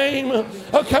the name.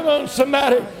 Oh, come on,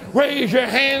 somebody. Raise your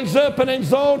hands up and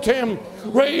exalt Him.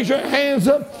 Raise your hands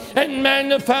up and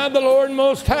magnify the Lord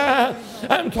Most High.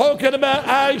 I'm talking about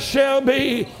I shall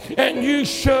be, and you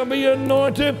shall be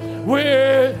anointed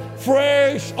with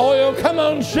fresh oil. Come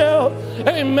on, shout.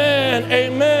 Amen,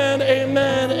 amen,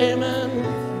 amen, amen.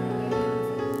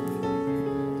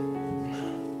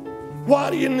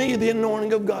 Why do you need the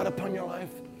anointing of God upon your life?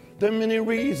 There are many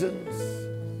reasons.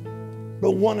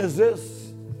 But one is this.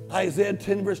 Isaiah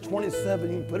 10 verse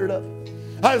 27, you can put it up.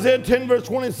 Isaiah 10 verse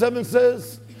 27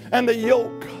 says, and the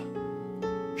yoke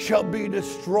shall be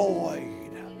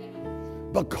destroyed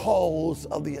because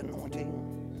of the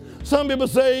anointing. Some people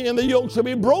say, and the yoke shall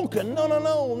be broken.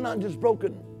 No, not just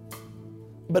broken.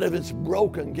 But if it's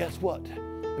broken, guess what?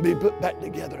 It'll be put back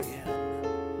together again.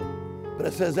 But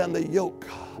it says, and the yoke,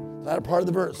 that part of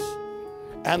the verse,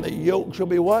 and the yoke shall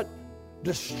be what?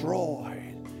 Destroyed.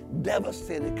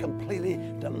 Devastated, completely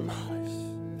demolished.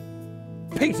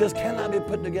 Pieces cannot be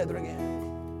put together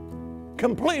again.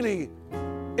 Completely,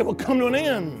 it will come to an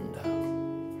end.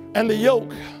 And the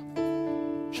yoke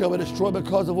shall be destroyed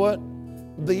because of what?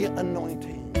 The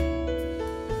anointing.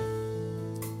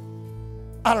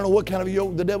 I don't know what kind of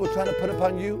yoke the devil's trying to put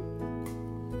upon you,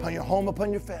 upon your home,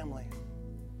 upon your family.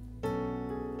 I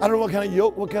don't know what kind of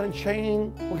yoke, what kind of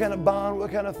chain, what kind of bond, what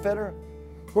kind of fetter,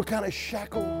 what kind of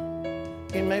shackle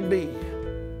it may be,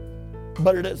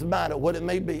 but it doesn't matter what it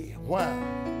may be. Why?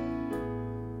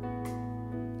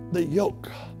 The yoke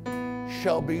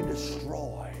shall be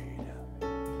destroyed.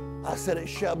 I said it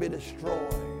shall be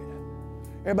destroyed.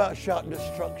 Everybody shout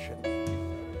destruction.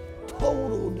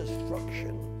 Total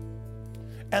destruction.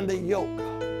 And the yoke,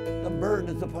 the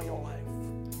burden is upon your life.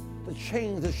 The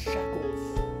chains, the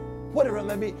shackles whatever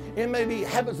it may be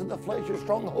habits of the flesh or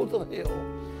strongholds of hell,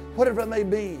 whatever it may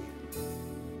be,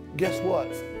 guess what?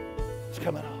 It's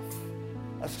coming off.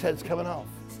 I said it's coming off.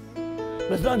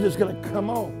 But it's not just going to come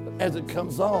off. As it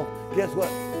comes off, guess what?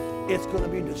 It's going to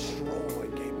be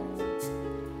destroyed, Gabriel.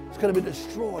 It's going to be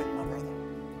destroyed, my brother.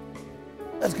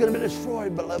 It's going to be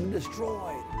destroyed, beloved,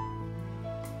 destroyed.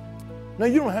 Now,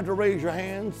 you don't have to raise your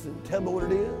hands and tell me what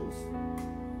it is.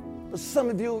 But some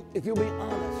of you, if you'll be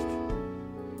honest,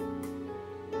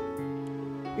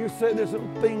 you say there's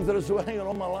some things that are still hanging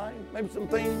on my life. Maybe some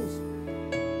things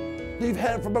that you've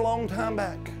had from a long time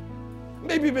back.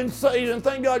 Maybe you've been saved, and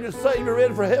thank God you're saved. You're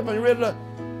ready for heaven. You're ready to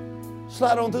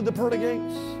slide on through the pearly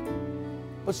gates.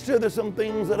 But still there's some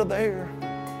things that are there.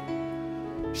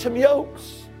 Some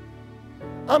yokes.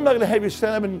 I'm not going to have you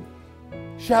stand up and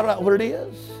shout out what it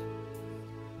is.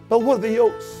 But what are the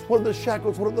yokes? What are the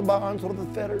shackles? What are the bonds? What are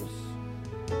the fetters?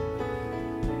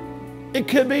 It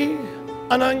could be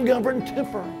an ungoverned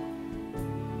temper.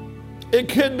 It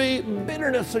could be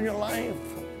bitterness in your life.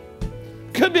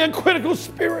 Could be a critical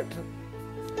spirit.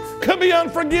 Could be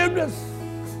unforgiveness.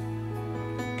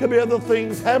 Could be other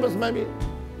things, habits maybe.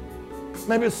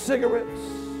 Maybe it's cigarettes.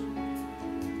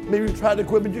 Maybe you tried to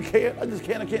quit, but you can't. I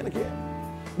can't.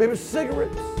 Maybe it's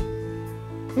cigarettes.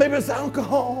 Maybe it's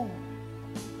alcohol.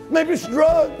 Maybe it's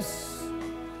drugs.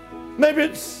 Maybe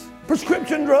it's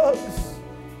prescription drugs.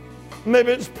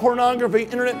 Maybe it's pornography,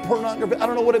 internet pornography. I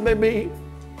don't know what it may be.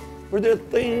 But there are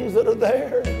things that are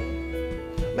there.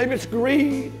 Maybe it's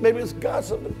greed. Maybe it's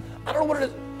gossip. I don't know what it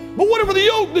is. But whatever the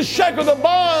yoke, the shackle, the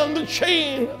bond, the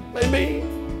chain may be,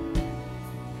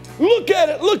 look at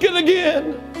it. Look at it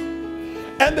again.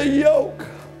 And the yoke,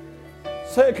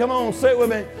 say it, come on, say it with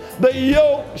me. The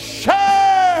yoke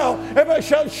shall, everybody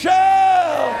shout,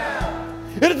 shall.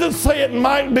 It doesn't say it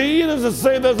might be. It doesn't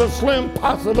say there's a slim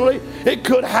possibility it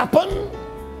could happen.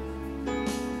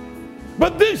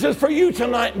 But this is for you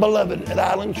tonight, beloved, at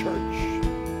Island Church.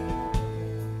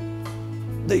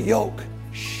 The yoke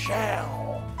shall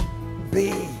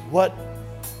be what?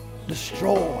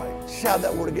 Destroyed. Shout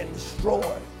that word again,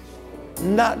 destroyed.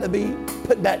 Not to be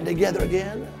put back together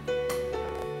again.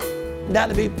 Not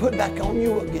to be put back on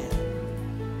you again.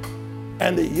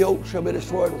 And the yoke shall be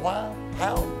destroyed. Why?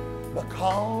 How?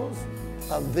 Because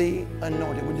of the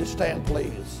anointing. Would you stand,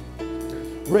 please?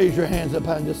 Raise your hands up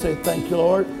high and just say, thank you,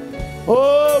 Lord.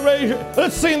 Oh,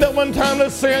 let's sing that one time.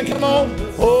 Let's sing. Come on.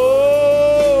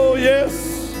 Oh, yes.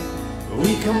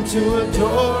 We come to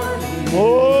adore you.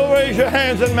 Oh, raise your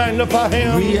hands and magnify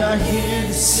Him. We are here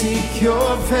to seek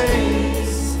your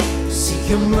face, seek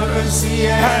your mercy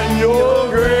and your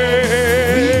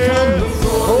grace. We come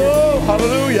before you.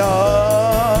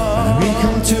 Hallelujah. We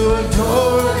come to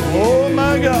adore you. Oh,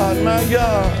 my God, my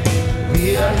God.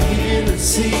 We are here to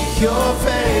seek your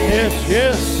face.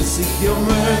 Yes. To seek your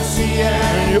mercy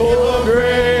and your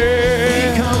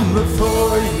grace. We come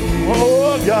before you.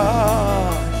 Oh,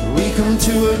 God. We come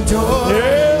to adore you.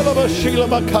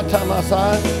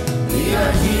 We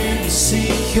are here to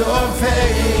seek your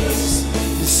face,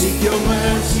 to seek your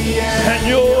mercy and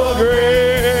your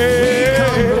grace. We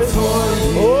come before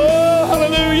you. Oh,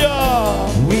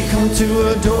 hallelujah. We come to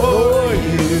adore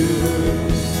you.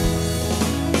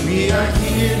 We are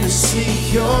here to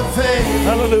seek your face.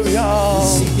 Hallelujah. To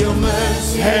seek your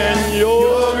mercy and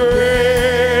your grace.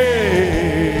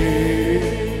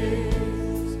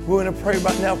 We're going to pray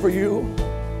right now for you.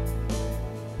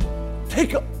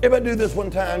 Everybody do this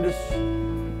one time. Just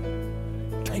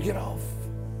take it off.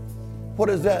 What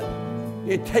is that?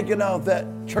 You're taking off that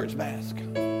church mask.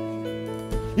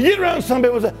 You get around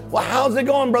somebody and say, well, how's it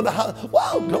going, brother?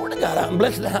 Well, glory to God, I'm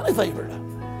blessed and highly favored.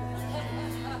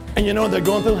 And you know they're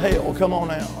going through hell. Come on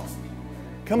now.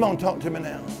 Come on, talk to me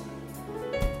now.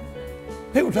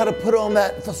 People try to put on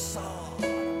that facade.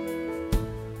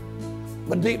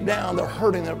 But deep down, they're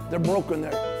hurting, they're broken,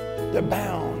 they're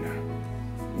bound.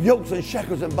 Yokes and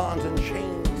shackles and bonds and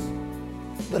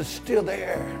chains that are still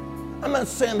there. I'm not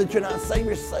saying that you're not saved,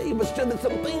 you're saved, but still there's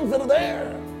some things that are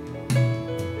there.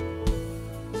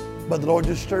 But the Lord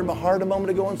just stirred my heart a moment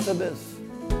ago and said this,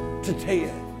 to tell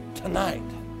you, tonight,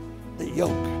 the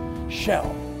yoke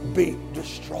shall be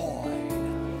destroyed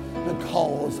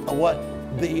because of what?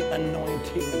 The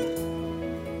anointing.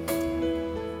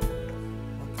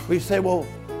 We say, well,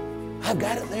 I've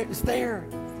got it there, it's there.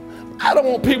 I don't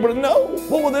want people to know.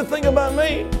 What will they think about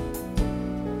me?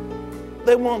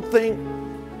 They won't think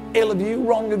ill of you,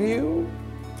 wrong of you.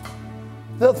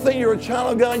 They'll think you're a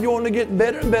child of God. You want to get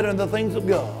better and better in the things of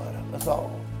God. That's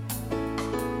all.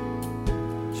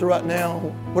 So right now,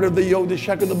 whatever the yoke, the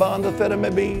shackle, the bond, the fetter may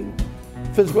be,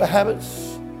 physical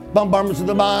habits, bombardments of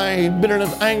the mind,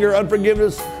 bitterness, anger,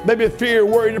 unforgiveness, maybe fear,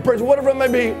 worry, depression, whatever it may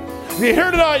be. If you're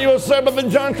here tonight, you will say, but the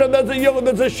John said, there's a yoke,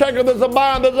 there's a shackle, there's a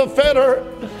bind, there's a fetter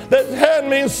that had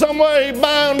me in some way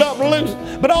bound up, loose.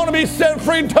 But I want to be set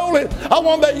free totally. I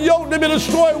want that yoke to be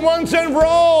destroyed once and for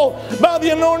all by the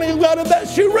anointing of God. If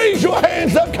that's you, raise your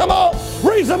hands up. Come on.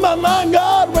 Raise them up, my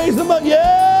God. Raise them up.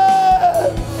 Yeah.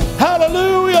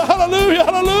 Hallelujah, hallelujah,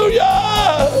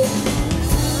 hallelujah.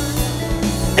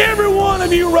 Every one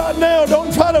of you right now,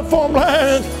 don't try to form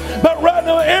lines, but right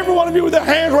now, every one of you with their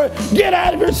hands raised, get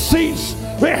out of your seats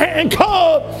and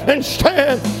come and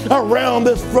stand around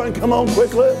this front. Come on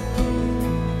quickly.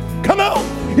 Come on.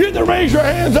 You have to raise your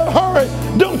hands up. Hurry.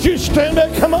 Don't you stand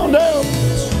back. Come on down.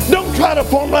 Don't try to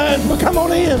form lines, but come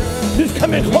on in. Just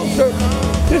come in closer.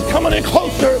 Just come on in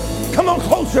closer. Come on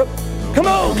closer. Come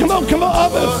on, come on, come on,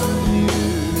 others.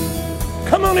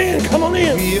 Come on in, come on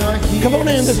in. Come on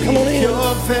in, just come on in.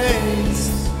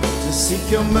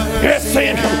 Yes,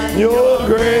 saying, you're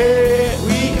great.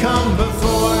 We come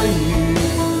before you.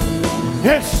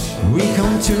 Yes. We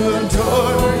come to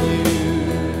adore you.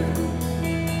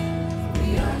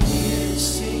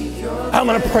 I'm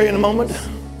going to pray in a moment.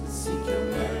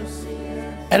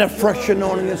 And a fresh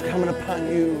anointing is coming upon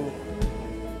you.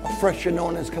 A fresh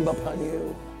anointing has come upon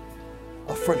you.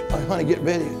 A fresh, honey, get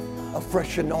ready. A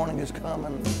fresh anointing is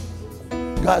coming.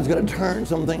 God's going to turn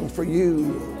some things for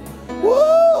you.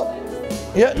 Woo!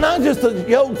 Yeah, not just the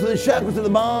yokes, the shackles, and the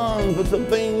bonds, but some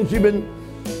things you've been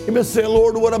saying,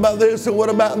 Lord, what about this and what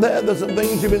about that? There's some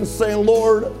things you've been saying,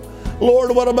 Lord,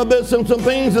 what about this? And some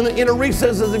things in the inner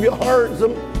recesses of your heart,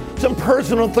 some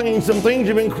personal things, some things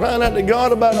you've been crying out to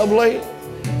God about of late.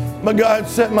 But God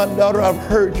said, my daughter, I've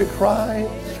heard you cry.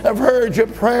 I've heard your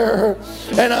prayer,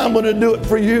 and I'm going to do it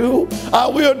for you. I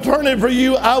will turn it for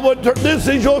you. This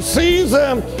is your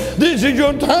season. This is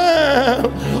your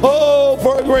time. Oh,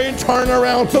 for a great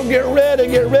turnaround. So get ready,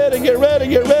 get ready, get ready,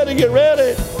 get ready, get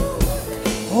ready.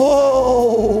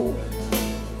 Oh,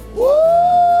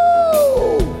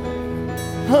 whoa,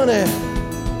 honey,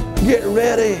 get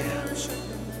ready.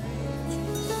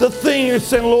 The thing you're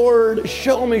saying, Lord,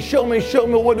 show me,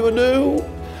 what do I do?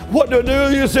 What do I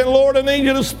do? You say, Lord, I need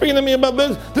you to speak to me about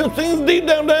this. The things deep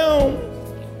down.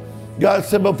 God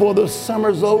said, before the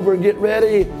summer's over, get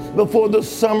ready. Before the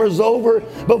summer's over,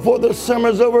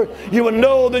 you will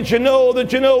know that you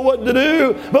know what to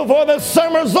do. Before the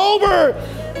summer's over,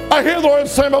 I hear the Lord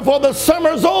saying, before the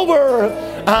summer's over,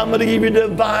 I'm going to give you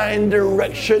divine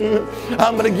direction.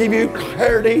 I'm going to give you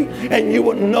clarity, and you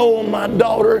will know, my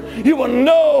daughter, you will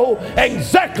know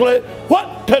exactly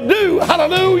what to do.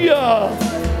 Hallelujah.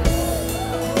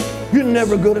 You're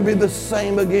never going to be the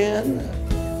same again.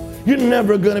 You're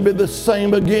never going to be the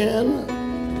same again.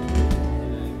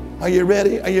 Are you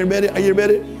ready? Are you ready? Are you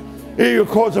ready? Here, your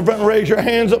courts of front, raise your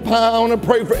hands up high. I want to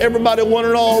pray for everybody, one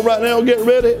and all, right now. Get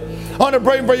ready. I want to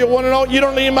pray for you, one and all. You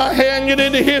don't need my hand, you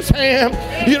need His hand.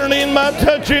 You don't need my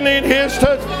touch, you need His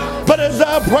touch. But as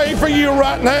I pray for you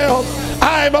right now,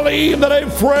 I believe that a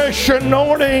fresh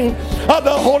anointing of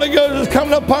the Holy Ghost is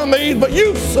coming upon these, but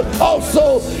you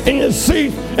also in your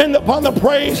seat and upon the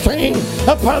praise team,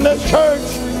 upon the church.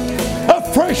 A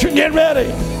fresh, get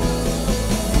ready.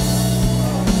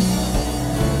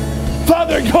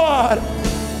 Father God,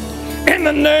 in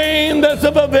the name that's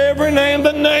above every name,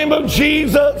 the name of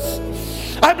Jesus,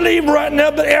 I believe right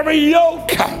now that every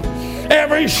yoke,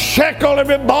 every shackle,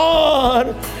 every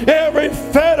bond, every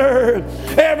fetter,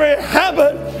 every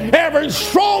habit, every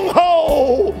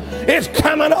stronghold is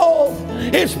coming off.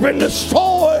 It's been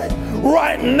destroyed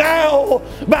right now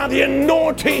by the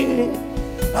anointing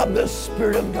of the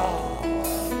Spirit of God.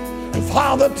 And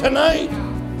Father, tonight,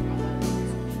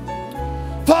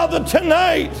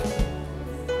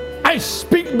 I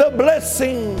speak the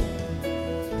blessing.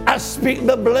 I speak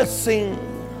the blessing.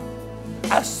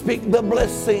 I speak the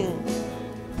blessing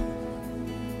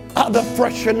of the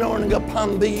fresh anointing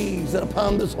upon these and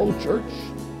upon this whole church.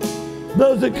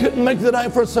 Those that couldn't make the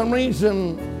night for some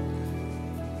reason,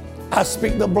 I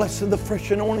speak the blessing, the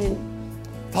fresh anointing.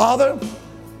 Father,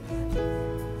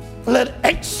 let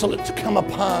excellence come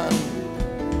upon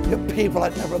your people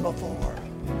like never before.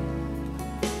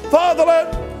 Father,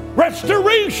 let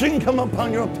restoration come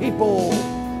upon your people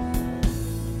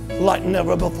like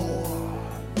never before.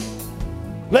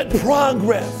 Let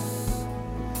progress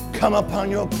come upon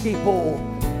your people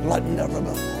like never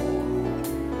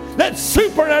before. Let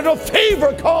supernatural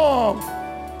favor come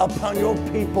upon your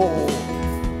people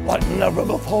like never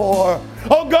before.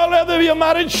 Oh God, let there be a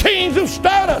mighty change of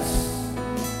status.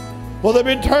 Will they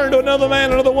be turned to another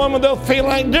man, another woman? They'll feel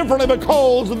like differently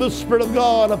because of the Spirit of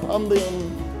God upon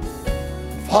them.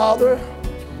 Father,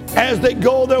 as they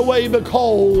go their way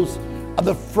because of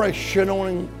the fresh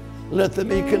anointing. Let them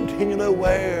be continually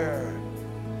aware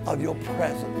of your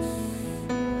presence.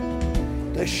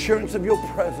 The assurance of your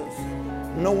presence,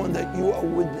 knowing that you are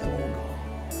with them, oh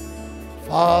God.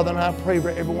 Father, and I pray for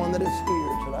everyone that is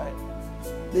here tonight,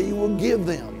 that you will give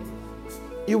them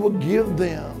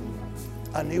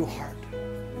a new heart.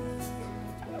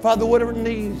 Father, whatever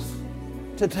needs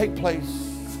to take place,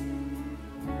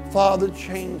 Father,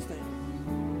 change them.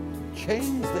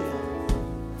 Change them.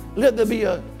 Let there be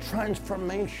a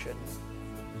transformation.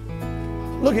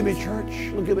 Look at me,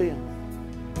 church. Look at me.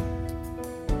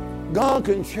 God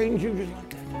can change you just like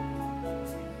that.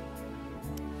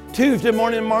 Tuesday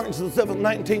morning, March the 7th,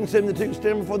 1972,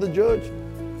 standing before the judge,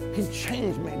 he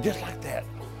changed me just like that.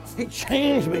 He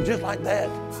changed me just like that.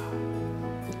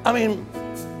 I mean,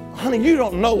 honey, you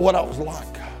don't know what I was like.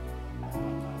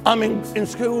 I mean, in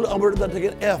school, I would have to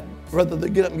get F rather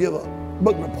than get up and give a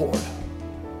book report.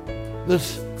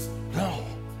 No,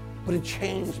 but he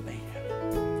changed me.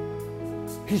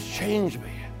 He's changed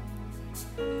me.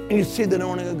 And you see the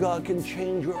anointing of God can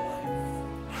change your life.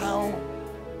 How?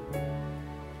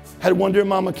 Had one dear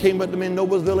mama came up to me in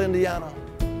Noblesville, Indiana.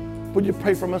 Would you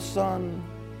pray for my son?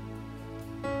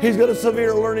 He's got a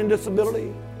severe learning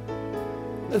disability.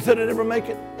 They said he'd never make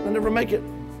it. He'll never make it.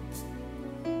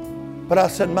 But I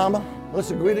said, Mama,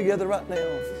 let's agree together right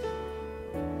now.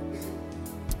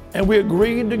 And we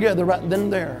agreed together right then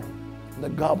and there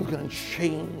that God was going to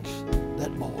change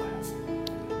that boy.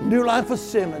 New Life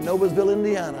Assembly, Noblesville,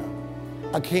 Indiana.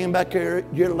 I came back a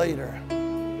year later.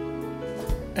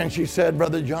 And she said,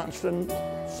 Brother Johnston,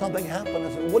 something happened.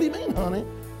 I said, what do you mean, honey?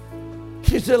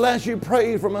 She said, last you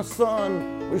prayed for my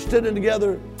son, we were standing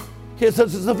together. He had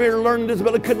such a severe learning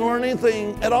disability, couldn't learn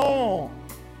anything at all.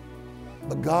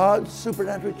 But God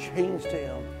supernaturally changed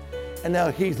him. And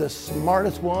now he's the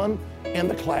smartest one in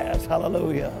the class.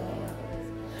 Hallelujah.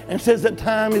 And since that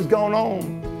time has gone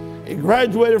on, he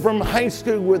graduated from high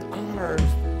school with honors,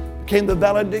 became the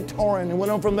valedictorian, and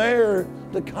went on from there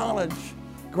to college,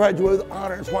 graduated with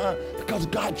honors. Why? Because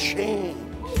God changed.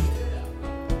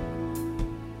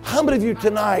 How many of you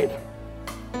tonight,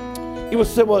 you would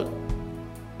say, well,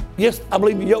 yes, I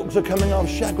believe the yokes are coming off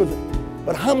shackles,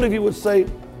 but how many of you would say,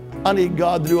 I need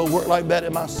God to do a work like that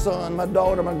in my son, my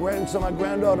daughter, my grandson, my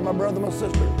granddaughter, my brother, my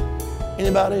sister?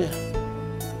 Anybody?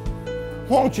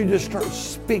 Why don't you just start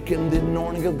speaking the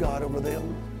anointing of God over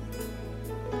them?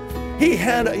 He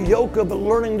had a yoke of a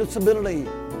learning disability,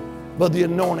 but the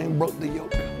anointing broke the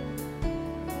yoke.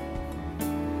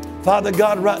 Father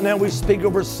God, right now we speak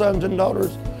over sons and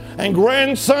daughters and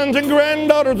grandsons and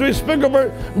granddaughters. We speak over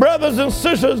brothers and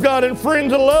sisters, God, and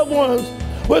friends and loved ones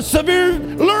with severe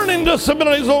learning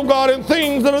disabilities, oh God, and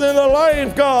things that are in their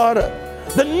life, God,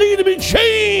 that need to be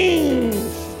changed.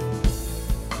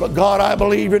 But God, I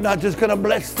believe you're not just going to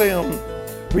bless them,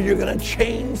 but you're going to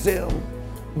change them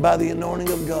by the anointing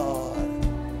of God.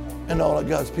 And all of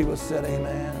God's people said,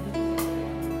 amen.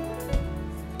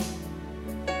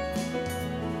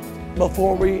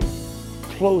 Before we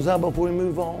close out, before we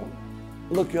move on,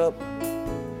 look up.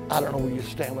 I don't know where you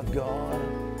stand with God.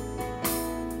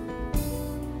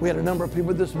 We had a number of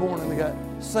people this morning that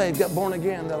got saved, got born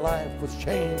again. Their life was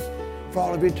changed for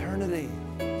all of eternity.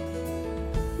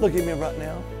 Look at me right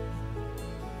now.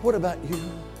 What about you?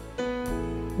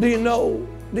 Do you know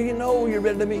you're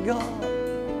ready to meet God?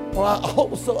 Well, I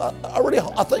hope so.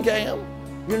 I think I am.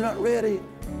 You're not ready.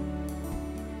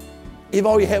 If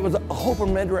all you had was, I hope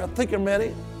I'm ready, or I think I'm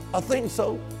ready, I think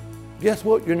so. Guess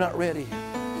what? You're not ready.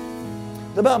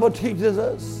 The Bible teaches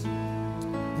us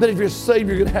that if you're saved,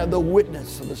 you're going to have the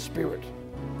witness of the Spirit.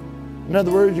 In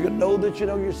other words, you're going to know that you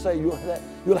know you're saved.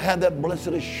 You'll have that blessed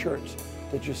assurance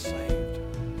that you're saved.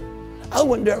 I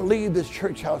wouldn't dare leave this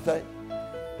church house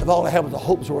if all I had was a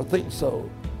hope so or a think so.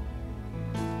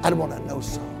 I'd want to know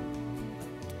so.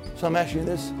 So I'm asking you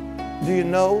this. Do you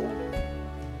know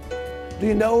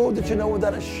that you know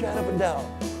without a shadow of a doubt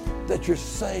that you're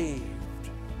saved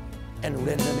and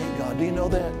ready to meet God? Do you know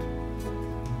that?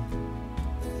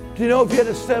 Do you know if you had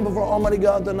to stand before Almighty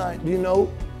God tonight, do you know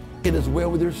it is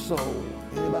well with your soul?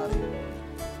 Anybody?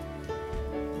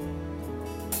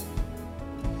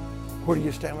 Where do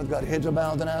you stand with God? Heads are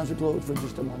bowed and eyes are closed for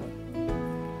just a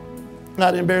moment.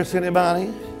 Not to embarrass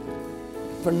anybody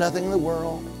for nothing in the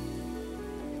world.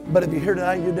 But if you're here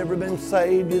tonight, you've never been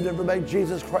saved, you've never made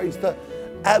Jesus Christ the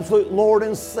absolute Lord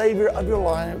and Savior of your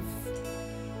life.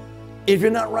 If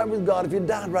you're not right with God, if you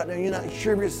died right now, you're not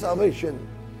sure of your salvation,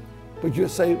 but you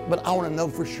say, but I want to know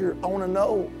for sure. I want to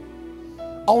know.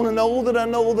 I want to know that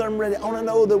I'm ready. I want to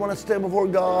know that when I stand before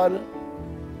God,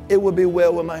 it will be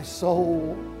well with my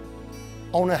soul.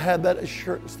 I want to have that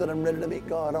assurance that I'm ready to meet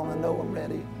God. I want to know I'm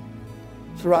ready.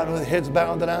 So right now with heads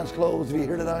bowed and eyes closed, if you're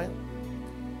here tonight,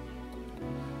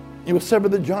 you will say,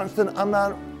 Brother Johnston, I'm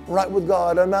not right with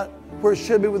God. I'm not where I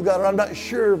should be with God. Or I'm not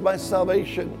sure of my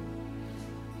salvation.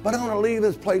 But I want to leave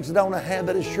this place and I want to have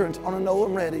that assurance. I want to know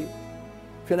I'm ready.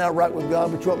 If you're not right with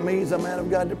God, but you want me as a man of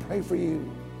God to pray for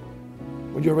you,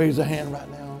 would you raise a hand right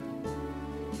now?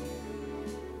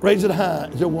 Raise it high.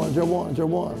 Is there one? Is there one? Is there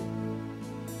one?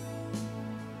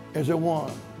 Is there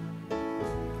one?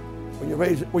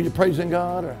 Were you praising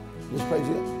God or just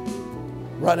praising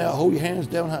Him? Right now, hold your hands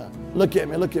down high. Look at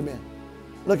me, look at me.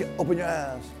 Open your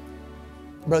eyes.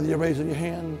 Brother, you're raising your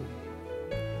hand.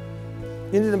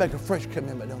 You need to make a fresh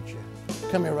commitment, don't you?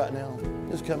 Come here right now.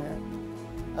 Just come here.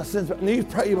 I sense, and you've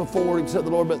prayed before, except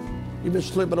the Lord, but you've been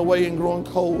slipping away and growing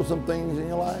cold with some things in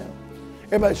your life.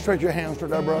 Everybody stretch your hands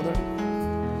toward our brother.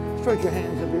 Stretch your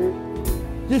hands up here.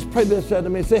 Just pray this out to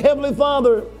me. Say, Heavenly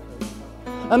Father,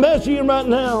 I'm asking you right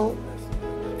now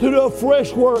to do a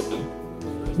fresh work.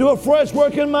 Do a fresh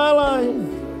work in my life.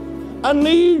 I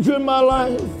need you in my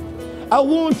life. I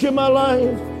want you in my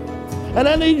life. And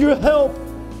I need your help.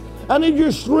 I need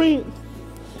your strength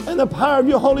and the power of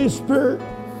your Holy Spirit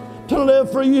to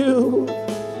live for you.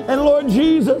 And Lord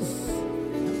Jesus,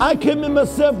 I commit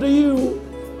myself to you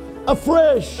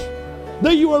afresh,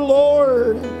 that you are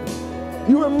Lord.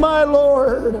 You are my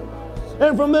Lord.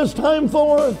 And from this time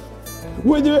forth,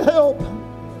 with your help,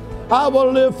 I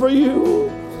will live for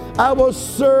you. I will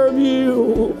serve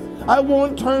you. I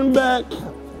won't turn back.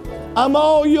 I'm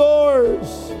all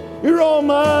yours. You're all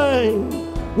mine.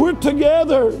 We're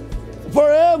together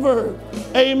forever.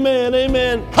 Amen.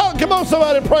 Amen. Oh, come on,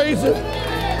 somebody praise Him.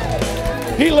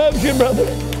 He loves you, brother.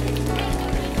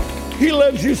 He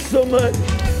loves you so much.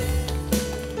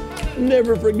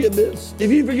 Never forget this. If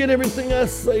you forget everything I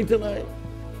say tonight,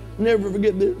 never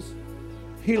forget this.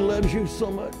 He loves you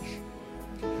so much.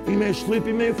 You may slip,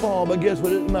 you may fall, but guess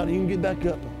what? It doesn't matter. You can get back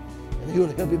up, and He'll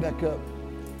help you back up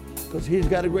because He's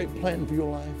got a great plan for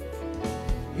your life.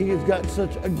 He has got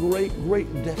such a great, great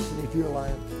destiny for your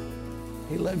life.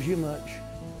 He loves you much.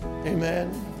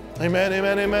 Amen. Amen,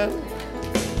 amen, amen.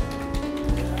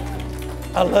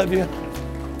 I love you.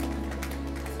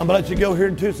 I'm going to let you go here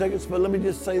in 2 seconds, but let me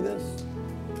just say this.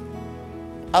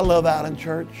 I love Island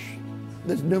Church.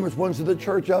 There's numerous ones in the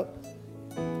church up.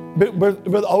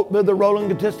 Brother Roland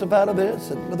can testify to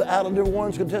this, and Brother Islander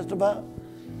Warrens can testify.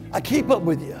 I keep up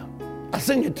with you. I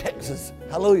send you texts.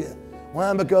 Hallelujah.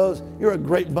 Why? Because you're a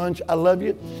great bunch. I love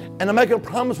you. And I make a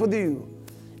promise with you.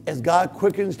 As God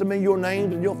quickens to me your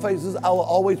names and your faces, I will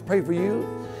always pray for you.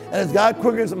 And as God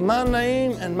quickens my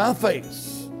name and my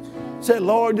face, say,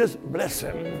 Lord, just bless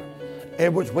him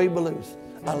every which way but loose.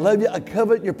 I love you. I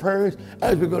covet your prayers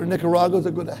as we go to Nicaragua, as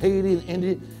we go to Haiti and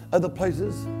India, other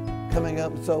places coming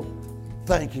up. So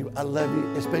thank you. I love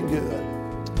you. It's been good.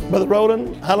 Brother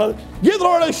Roland, hallelujah. Give the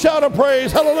Lord a shout of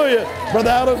praise. Hallelujah. Brother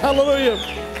Allen, hallelujah.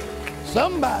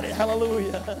 Somebody,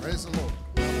 hallelujah. Praise the Lord.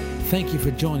 Thank you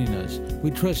for joining us. We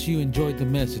trust you enjoyed the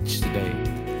message today.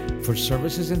 For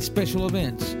services and special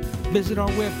events, visit our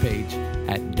webpage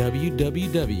at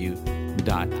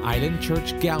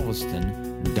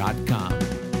www.islandchurchgalveston.com.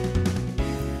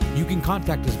 You can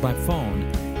contact us by phone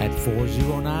at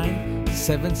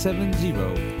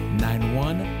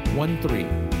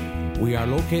 409-770-9113. We are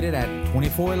located at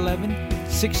 2411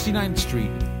 69th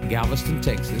Street, Galveston,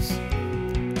 Texas.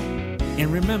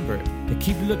 And remember to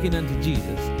keep looking unto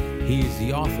Jesus. He is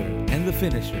the author and the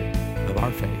finisher of our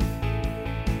faith.